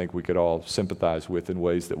situation that I think we could all sympathize with in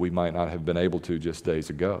ways that we might not have been able to just days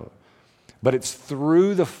ago. But it's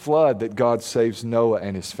through the flood that God saves Noah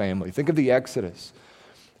and his family. Think of the Exodus.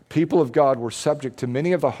 People of God were subject to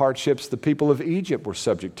many of the hardships the people of Egypt were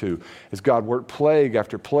subject to as God worked plague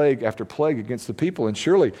after plague after plague against the people. And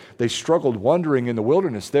surely they struggled wandering in the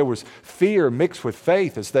wilderness. There was fear mixed with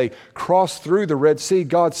faith as they crossed through the Red Sea.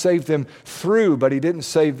 God saved them through, but He didn't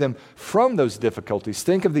save them from those difficulties.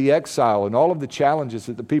 Think of the exile and all of the challenges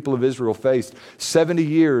that the people of Israel faced. 70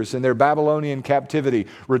 years in their Babylonian captivity,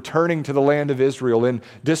 returning to the land of Israel in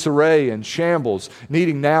disarray and shambles,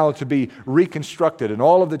 needing now to be reconstructed, and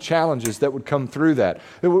all of the challenges that would come through that.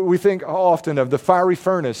 We think often of the fiery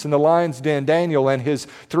furnace and the lion's den, Daniel and his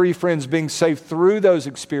 3 friends being saved through those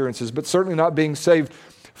experiences, but certainly not being saved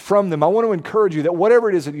from them. I want to encourage you that whatever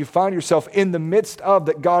it is that you find yourself in the midst of,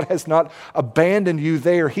 that God has not abandoned you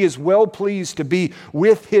there. He is well pleased to be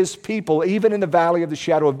with His people, even in the valley of the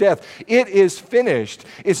shadow of death. It is finished.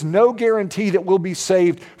 It's no guarantee that we'll be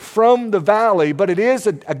saved from the valley, but it is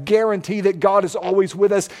a guarantee that God is always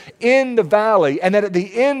with us in the valley, and that at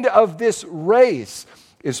the end of this race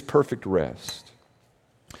is perfect rest.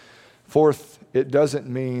 Fourth, it doesn't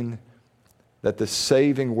mean that the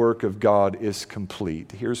saving work of God is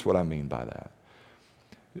complete. Here's what I mean by that.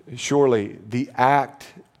 Surely the act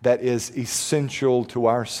that is essential to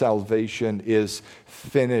our salvation is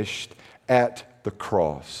finished at the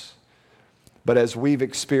cross. But as we've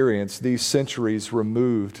experienced these centuries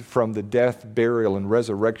removed from the death, burial, and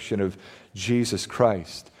resurrection of Jesus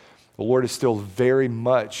Christ, the Lord is still very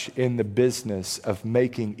much in the business of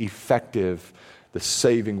making effective the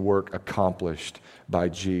saving work accomplished by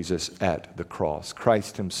Jesus at the cross.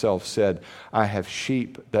 Christ Himself said, I have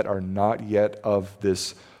sheep that are not yet of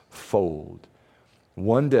this fold.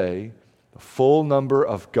 One day, the full number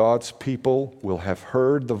of God's people will have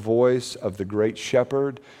heard the voice of the great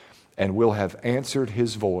shepherd and will have answered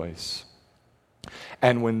His voice.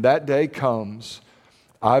 And when that day comes,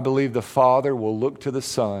 I believe the Father will look to the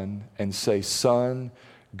Son and say, Son,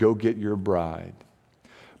 go get your bride.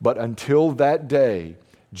 But until that day,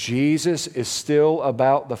 Jesus is still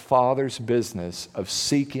about the Father's business of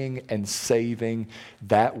seeking and saving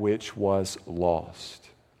that which was lost.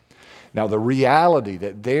 Now, the reality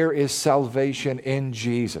that there is salvation in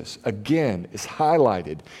Jesus, again, is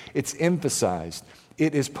highlighted. It's emphasized.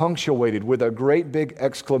 It is punctuated with a great big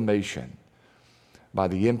exclamation by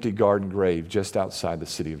the empty garden grave just outside the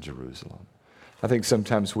city of Jerusalem. I think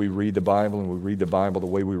sometimes we read the Bible, and we read the Bible the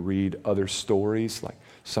way we read other stories, like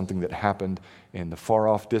something that happened in the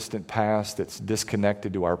far-off distant past that's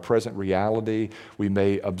disconnected to our present reality. We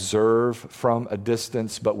may observe from a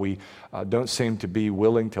distance, but we don't seem to be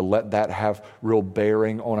willing to let that have real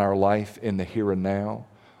bearing on our life in the here and now.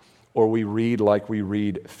 Or we read like we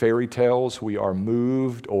read fairy tales. We are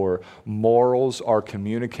moved, or morals are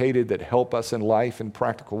communicated that help us in life in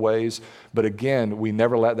practical ways. But again, we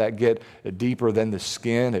never let that get deeper than the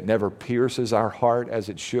skin. It never pierces our heart as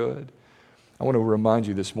it should. I want to remind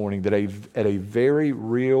you this morning that at a very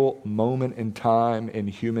real moment in time in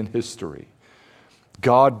human history,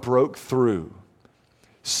 God broke through,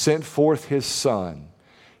 sent forth His Son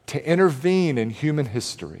to intervene in human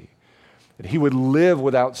history, that He would live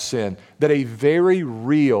without sin, that a very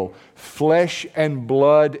real flesh and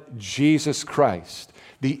blood Jesus Christ,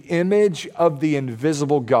 the image of the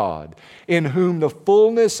invisible God, in whom the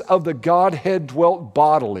fullness of the Godhead dwelt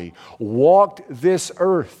bodily, walked this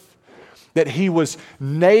earth, that He was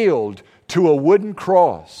nailed to a wooden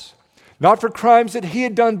cross, not for crimes that He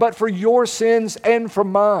had done, but for your sins and for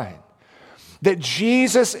mine. That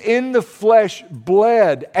Jesus in the flesh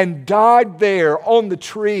bled and died there on the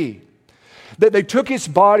tree. that they took his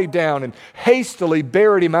body down and hastily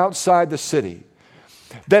buried him outside the city.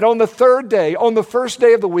 That on the third day, on the first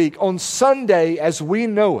day of the week, on Sunday as we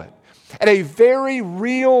know it, at a very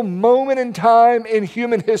real moment in time in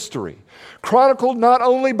human history, chronicled not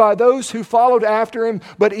only by those who followed after him,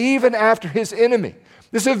 but even after his enemy.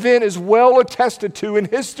 This event is well attested to in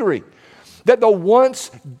history, that the once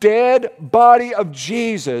dead body of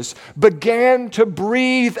Jesus began to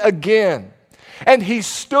breathe again. And he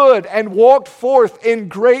stood and walked forth in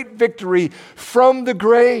great victory from the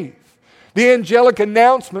grave. The angelic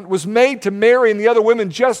announcement was made to Mary and the other women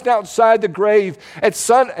just outside the grave at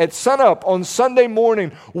sunup on Sunday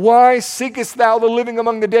morning. Why seekest thou the living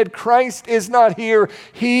among the dead? Christ is not here.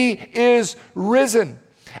 He is risen.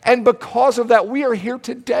 And because of that, we are here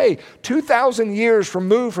today, 2,000 years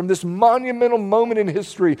removed from this monumental moment in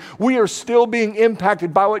history. We are still being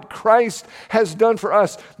impacted by what Christ has done for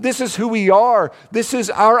us. This is who we are. This is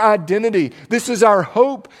our identity. This is our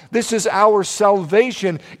hope. This is our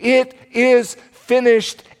salvation. It is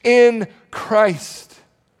finished in Christ.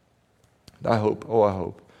 I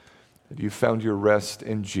hope that you found your rest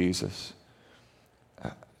in Jesus.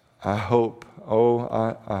 I hope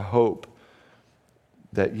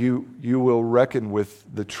that you will reckon with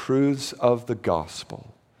the truths of the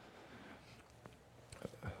gospel.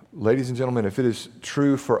 Ladies and gentlemen, if it is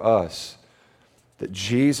true for us that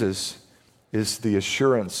Jesus is the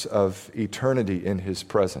assurance of eternity in his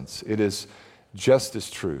presence, it is just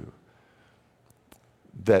as true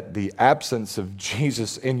that the absence of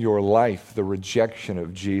Jesus in your life, the rejection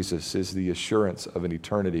of Jesus, is the assurance of an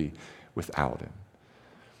eternity without him.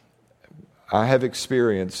 I have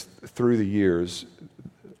experienced through the years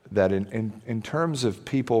that in terms of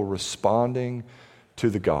people responding to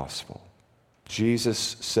the gospel, Jesus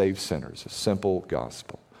saves sinners, a simple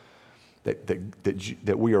gospel,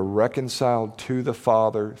 that we are reconciled to the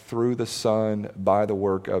Father through the Son by the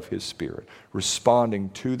work of his Spirit. Responding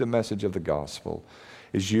to the message of the gospel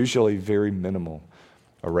is usually very minimal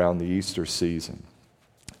around the Easter season.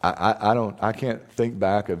 I can't think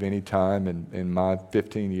back of any time in my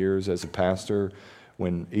 15 years as a pastor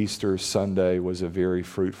when Easter Sunday was a very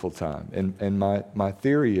fruitful time. And my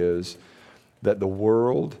theory is that the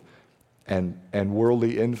world and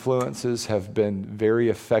worldly influences have been very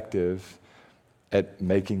effective at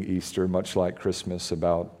making Easter, much like Christmas,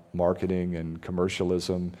 about marketing and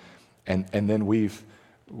commercialism. And then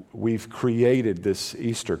we've created this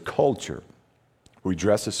Easter culture. We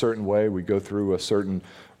dress a certain way, we go through a certain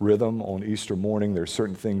rhythm on Easter morning, there are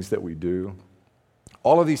certain things that we do.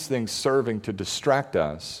 All of these things serving to distract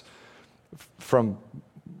us from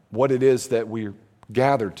what it is that we're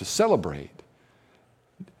gathered to celebrate.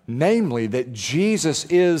 Namely, that Jesus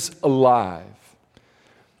is alive.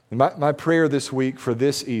 And my prayer this week for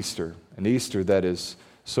this Easter, an Easter that is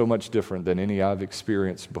so much different than any I've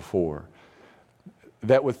experienced before,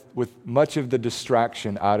 that with much of the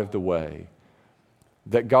distraction out of the way,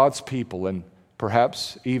 that God's people, and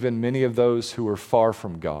perhaps even many of those who are far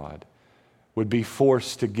from God, would be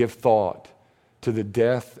forced to give thought to the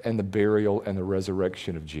death and the burial and the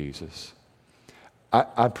resurrection of Jesus.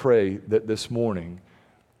 I pray that this morning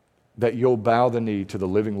that you'll bow the knee to the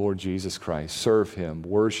living Lord Jesus Christ, serve him,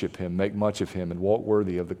 worship him, make much of him, and walk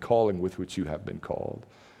worthy of the calling with which you have been called.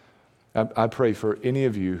 I pray for any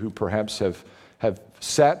of you who perhaps have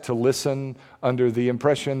sat to listen under the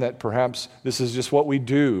impression that perhaps this is just what we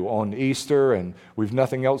do on Easter and we've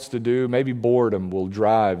nothing else to do. Maybe boredom will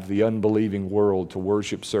drive the unbelieving world to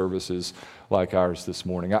worship services like ours this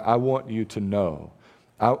morning. I want you to know,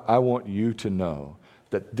 I want you to know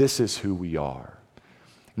that this is who we are.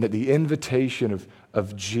 And that the invitation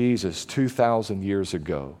of Jesus 2,000 years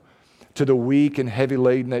ago to the weak and heavy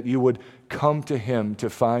laden, that you would come to him to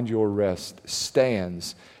find your rest,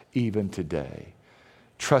 stands even today.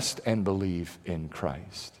 Trust and believe in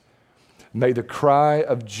Christ. May the cry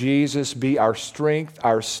of Jesus be our strength,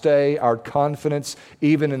 our stay, our confidence,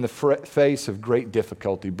 even in the face of great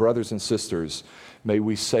difficulty. Brothers and sisters, may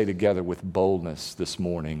we say together with boldness this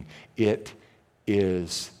morning, it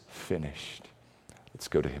is finished. Let's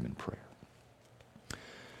go to him in prayer.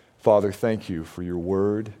 Father, thank you for your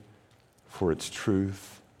word, for its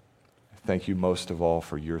truth. Thank you most of all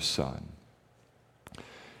for your Son.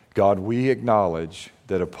 God, we acknowledge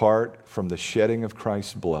that apart from the shedding of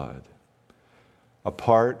Christ's blood,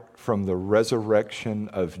 apart from the resurrection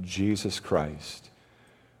of Jesus Christ,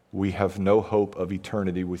 we have no hope of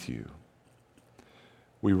eternity with you.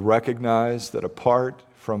 We recognize that apart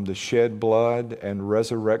from the shed blood and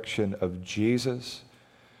resurrection of Jesus,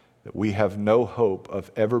 that we have no hope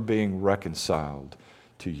of ever being reconciled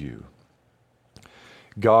to you.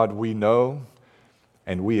 God, we know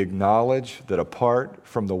And we acknowledge that apart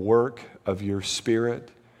from the work of your Spirit,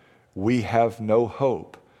 we have no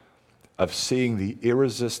hope of seeing the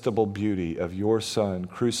irresistible beauty of your Son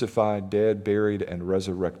crucified, dead, buried, and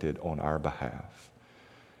resurrected on our behalf.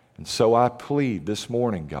 And so I plead this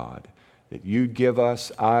morning, God, that you give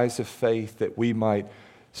us eyes of faith that we might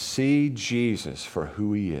see Jesus for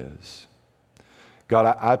who he is.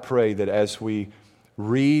 God, I pray that as we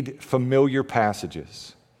read familiar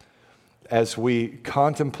passages, as we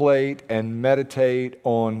contemplate and meditate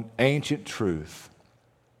on ancient truth,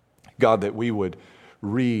 God, that we would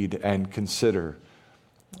read and consider,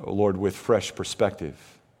 oh Lord, with fresh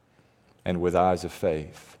perspective and with eyes of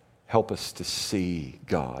faith. Help us to see,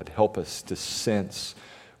 God. Help us to sense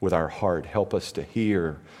with our heart. Help us to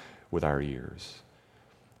hear with our ears.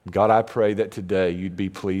 God, I pray that today you'd be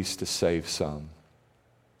pleased to save some.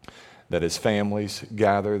 That as families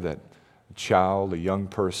gather, that a child, a young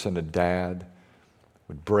person, a dad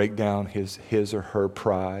would break down his or her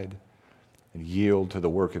pride and yield to the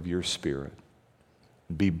work of your Spirit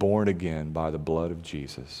and be born again by the blood of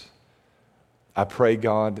Jesus. I pray,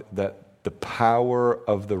 God, that the power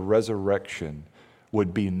of the resurrection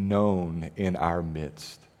would be known in our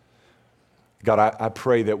midst. God, I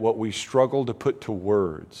pray that what we struggle to put to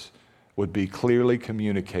words would be clearly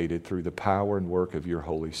communicated through the power and work of your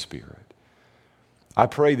Holy Spirit. I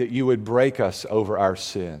pray that you would break us over our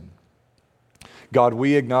sin. God,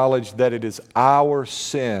 we acknowledge that it is our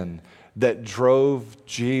sin that drove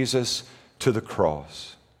Jesus to the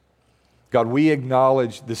cross. God, we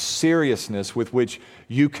acknowledge the seriousness with which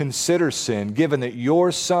you consider sin, given that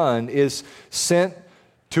your Son is sent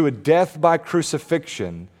to a death by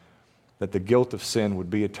crucifixion, that the guilt of sin would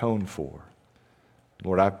be atoned for.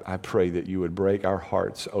 Lord, I pray that you would break our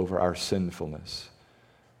hearts over our sinfulness,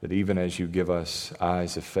 that even as you give us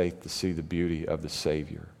eyes of faith to see the beauty of the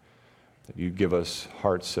Savior, that you give us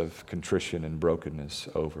hearts of contrition and brokenness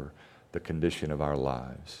over the condition of our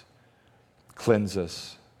lives. Cleanse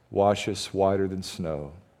us, wash us whiter than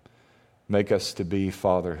snow. Make us to be,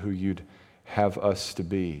 Father, who you'd have us to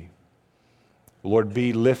be. Lord,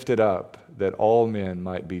 be lifted up that all men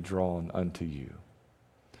might be drawn unto you.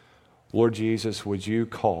 Lord Jesus, would you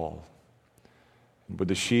call? Would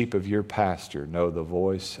the sheep of your pasture know the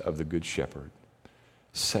voice of the Good Shepherd?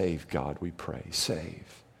 Save, God, we pray.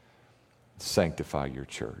 Save. Sanctify your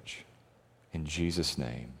church. In Jesus'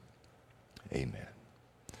 name, amen.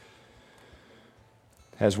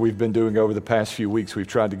 As we've been doing over the past few weeks, we've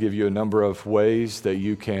tried to give you a number of ways that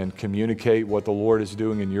you can communicate what the Lord is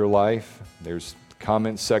doing in your life. There's the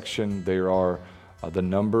comment section. There are the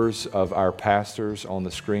numbers of our pastors on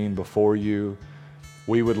the screen before you.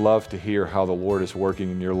 We would love to hear how the Lord is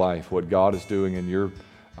working in your life, what God is doing in your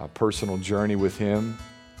personal journey with him.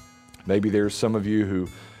 Maybe there's some of you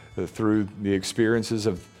who, through the experiences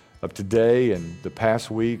of today and the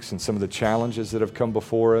past weeks and some of the challenges that have come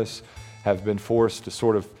before us, have been forced to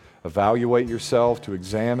sort of evaluate yourself, to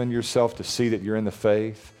examine yourself, to see that you're in the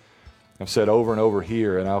faith. I've said over and over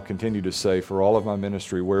here, and I'll continue to say for all of my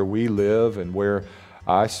ministry, where we live and where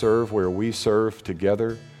I serve, where we serve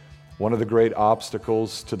together, one of the great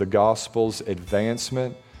obstacles to the gospel's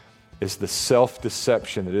advancement is the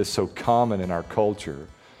self-deception that is so common in our culture,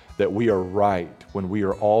 that we are right when we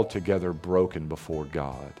are altogether broken before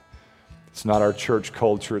God. It's not our church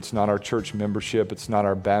culture, it's not our church membership, it's not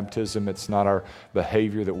our baptism, it's not our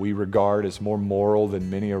behavior that we regard as more moral than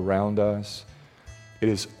many around us. It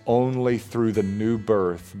is only through the new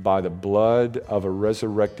birth, by the blood of a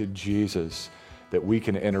resurrected Jesus, that we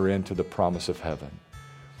can enter into the promise of heaven.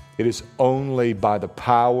 It is only by the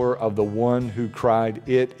power of the one who cried,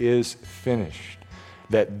 "It is finished,"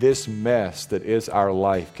 that this mess that is our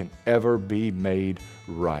life can ever be made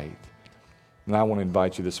right. And I want to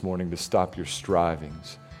invite you this morning to stop your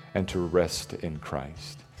strivings and to rest in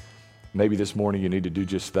Christ. Maybe this morning you need to do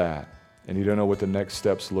just that, and you don't know what the next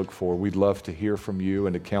steps look for. We'd love to hear from you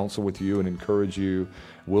and to counsel with you and encourage you.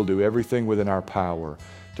 We'll do everything within our power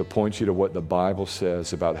to point you to what the Bible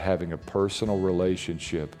says about having a personal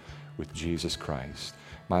relationship with Jesus Christ.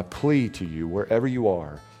 My plea to you, wherever you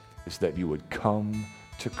are, is that you would come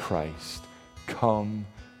to Christ. Come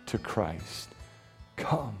to Christ.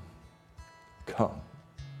 Come. Come.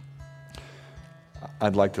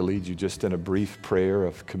 I'd like to lead you just in a brief prayer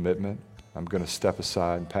of commitment. I'm going to step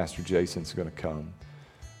aside and Pastor Jason's going to come.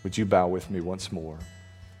 Would you bow with me once more?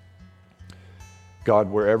 God,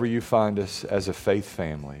 wherever you find us as a faith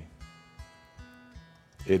family,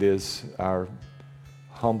 it is our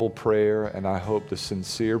humble prayer, and I hope the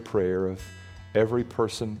sincere prayer of every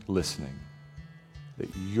person listening,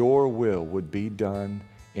 that your will would be done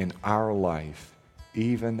in our life,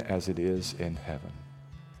 even as it is in heaven.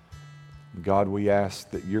 God, we ask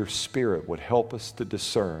that your Spirit would help us to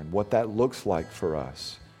discern what that looks like for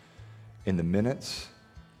us in the minutes,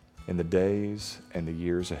 in the days, and the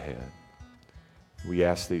years ahead. We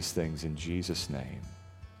ask these things in Jesus' name.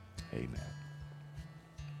 Amen.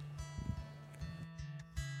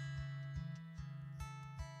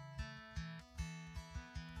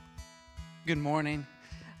 Good morning.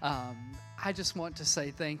 I just want to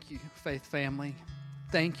say thank you, Faith family.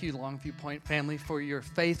 Thank you, Longview Point family, for your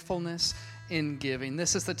faithfulness in giving.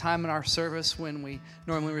 This is the time in our service when we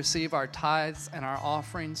normally receive our tithes and our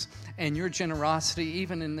offerings, and your generosity,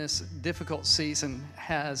 even in this difficult season,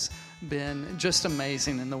 has been just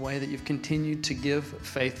amazing in the way that you've continued to give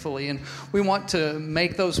faithfully. And we want to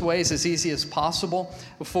make those ways as easy as possible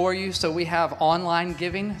for you. So we have online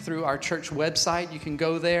giving through our church website. You can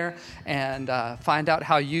go there and find out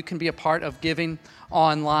how you can be a part of giving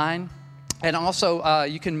online. And also,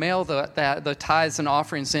 you can mail the tithes and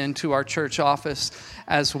offerings in to our church office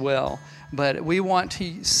as well. But we want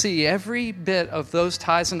to see every bit of those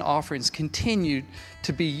tithes and offerings continue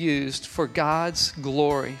to be used for God's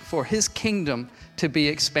glory, for His kingdom to be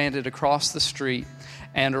expanded across the street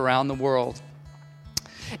and around the world.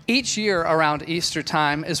 Each year around Easter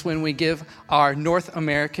time is when we give our North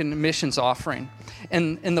American missions offering.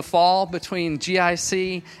 In the fall, between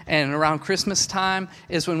GIC and around Christmas time,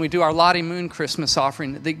 is when we do our Lottie Moon Christmas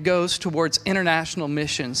offering that goes towards international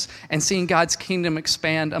missions and seeing God's kingdom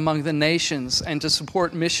expand among the nations and to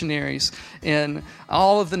support missionaries in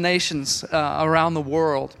all of the nations around the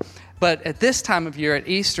world. But at this time of year, at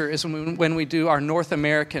Easter, is when we do our North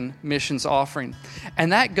American missions offering.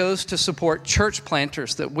 And that goes to support church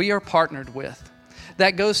planters that we are partnered with.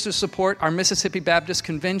 That goes to support our Mississippi Baptist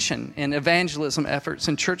Convention and evangelism efforts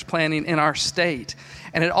and church planting in our state.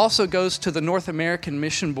 And it also goes to the North American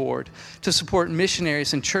Mission Board to support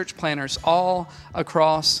missionaries and church planters all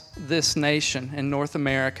across this nation in North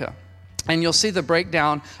America. And you'll see the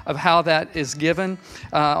breakdown of how that is given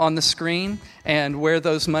on the screen and where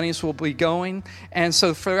those monies will be going. And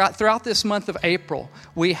so throughout this month of April,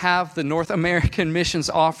 we have the North American Missions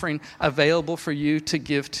offering available for you to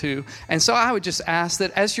give to. And so I would just ask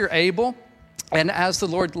that as you're able and as the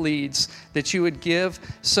Lord leads, that you would give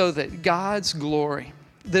so that God's glory,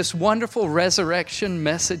 this wonderful resurrection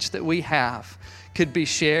message that we have, could be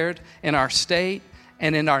shared in our state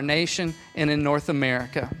and in our nation and in North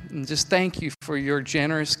America. And just thank you for your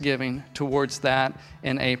generous giving towards that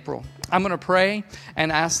in April. I'm going to pray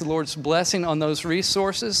and ask the Lord's blessing on those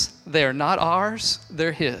resources. They're not ours,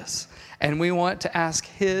 they're His. And we want to ask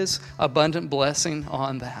His abundant blessing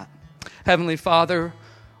on that. Heavenly Father,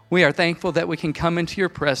 we are thankful that we can come into your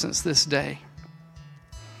presence this day.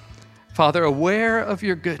 Father, aware of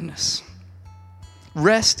your goodness,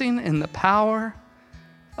 resting in the power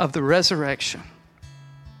of the resurrection.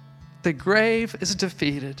 The grave is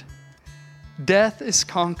defeated. Death is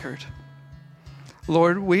conquered.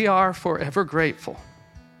 Lord, we are forever grateful.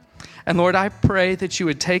 And Lord, I pray that you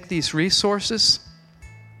would take these resources,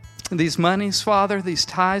 these monies, Father, these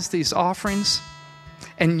tithes, these offerings,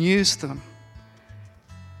 and use them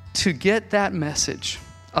to get that message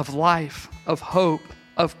of life, of hope,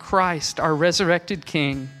 of Christ, our resurrected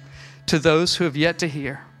King, to those who have yet to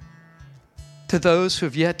hear, to those who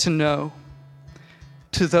have yet to know,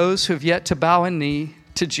 to those who have yet to bow a knee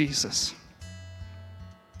to Jesus.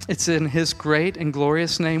 It's in His great and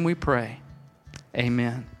glorious name we pray.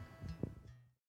 Amen.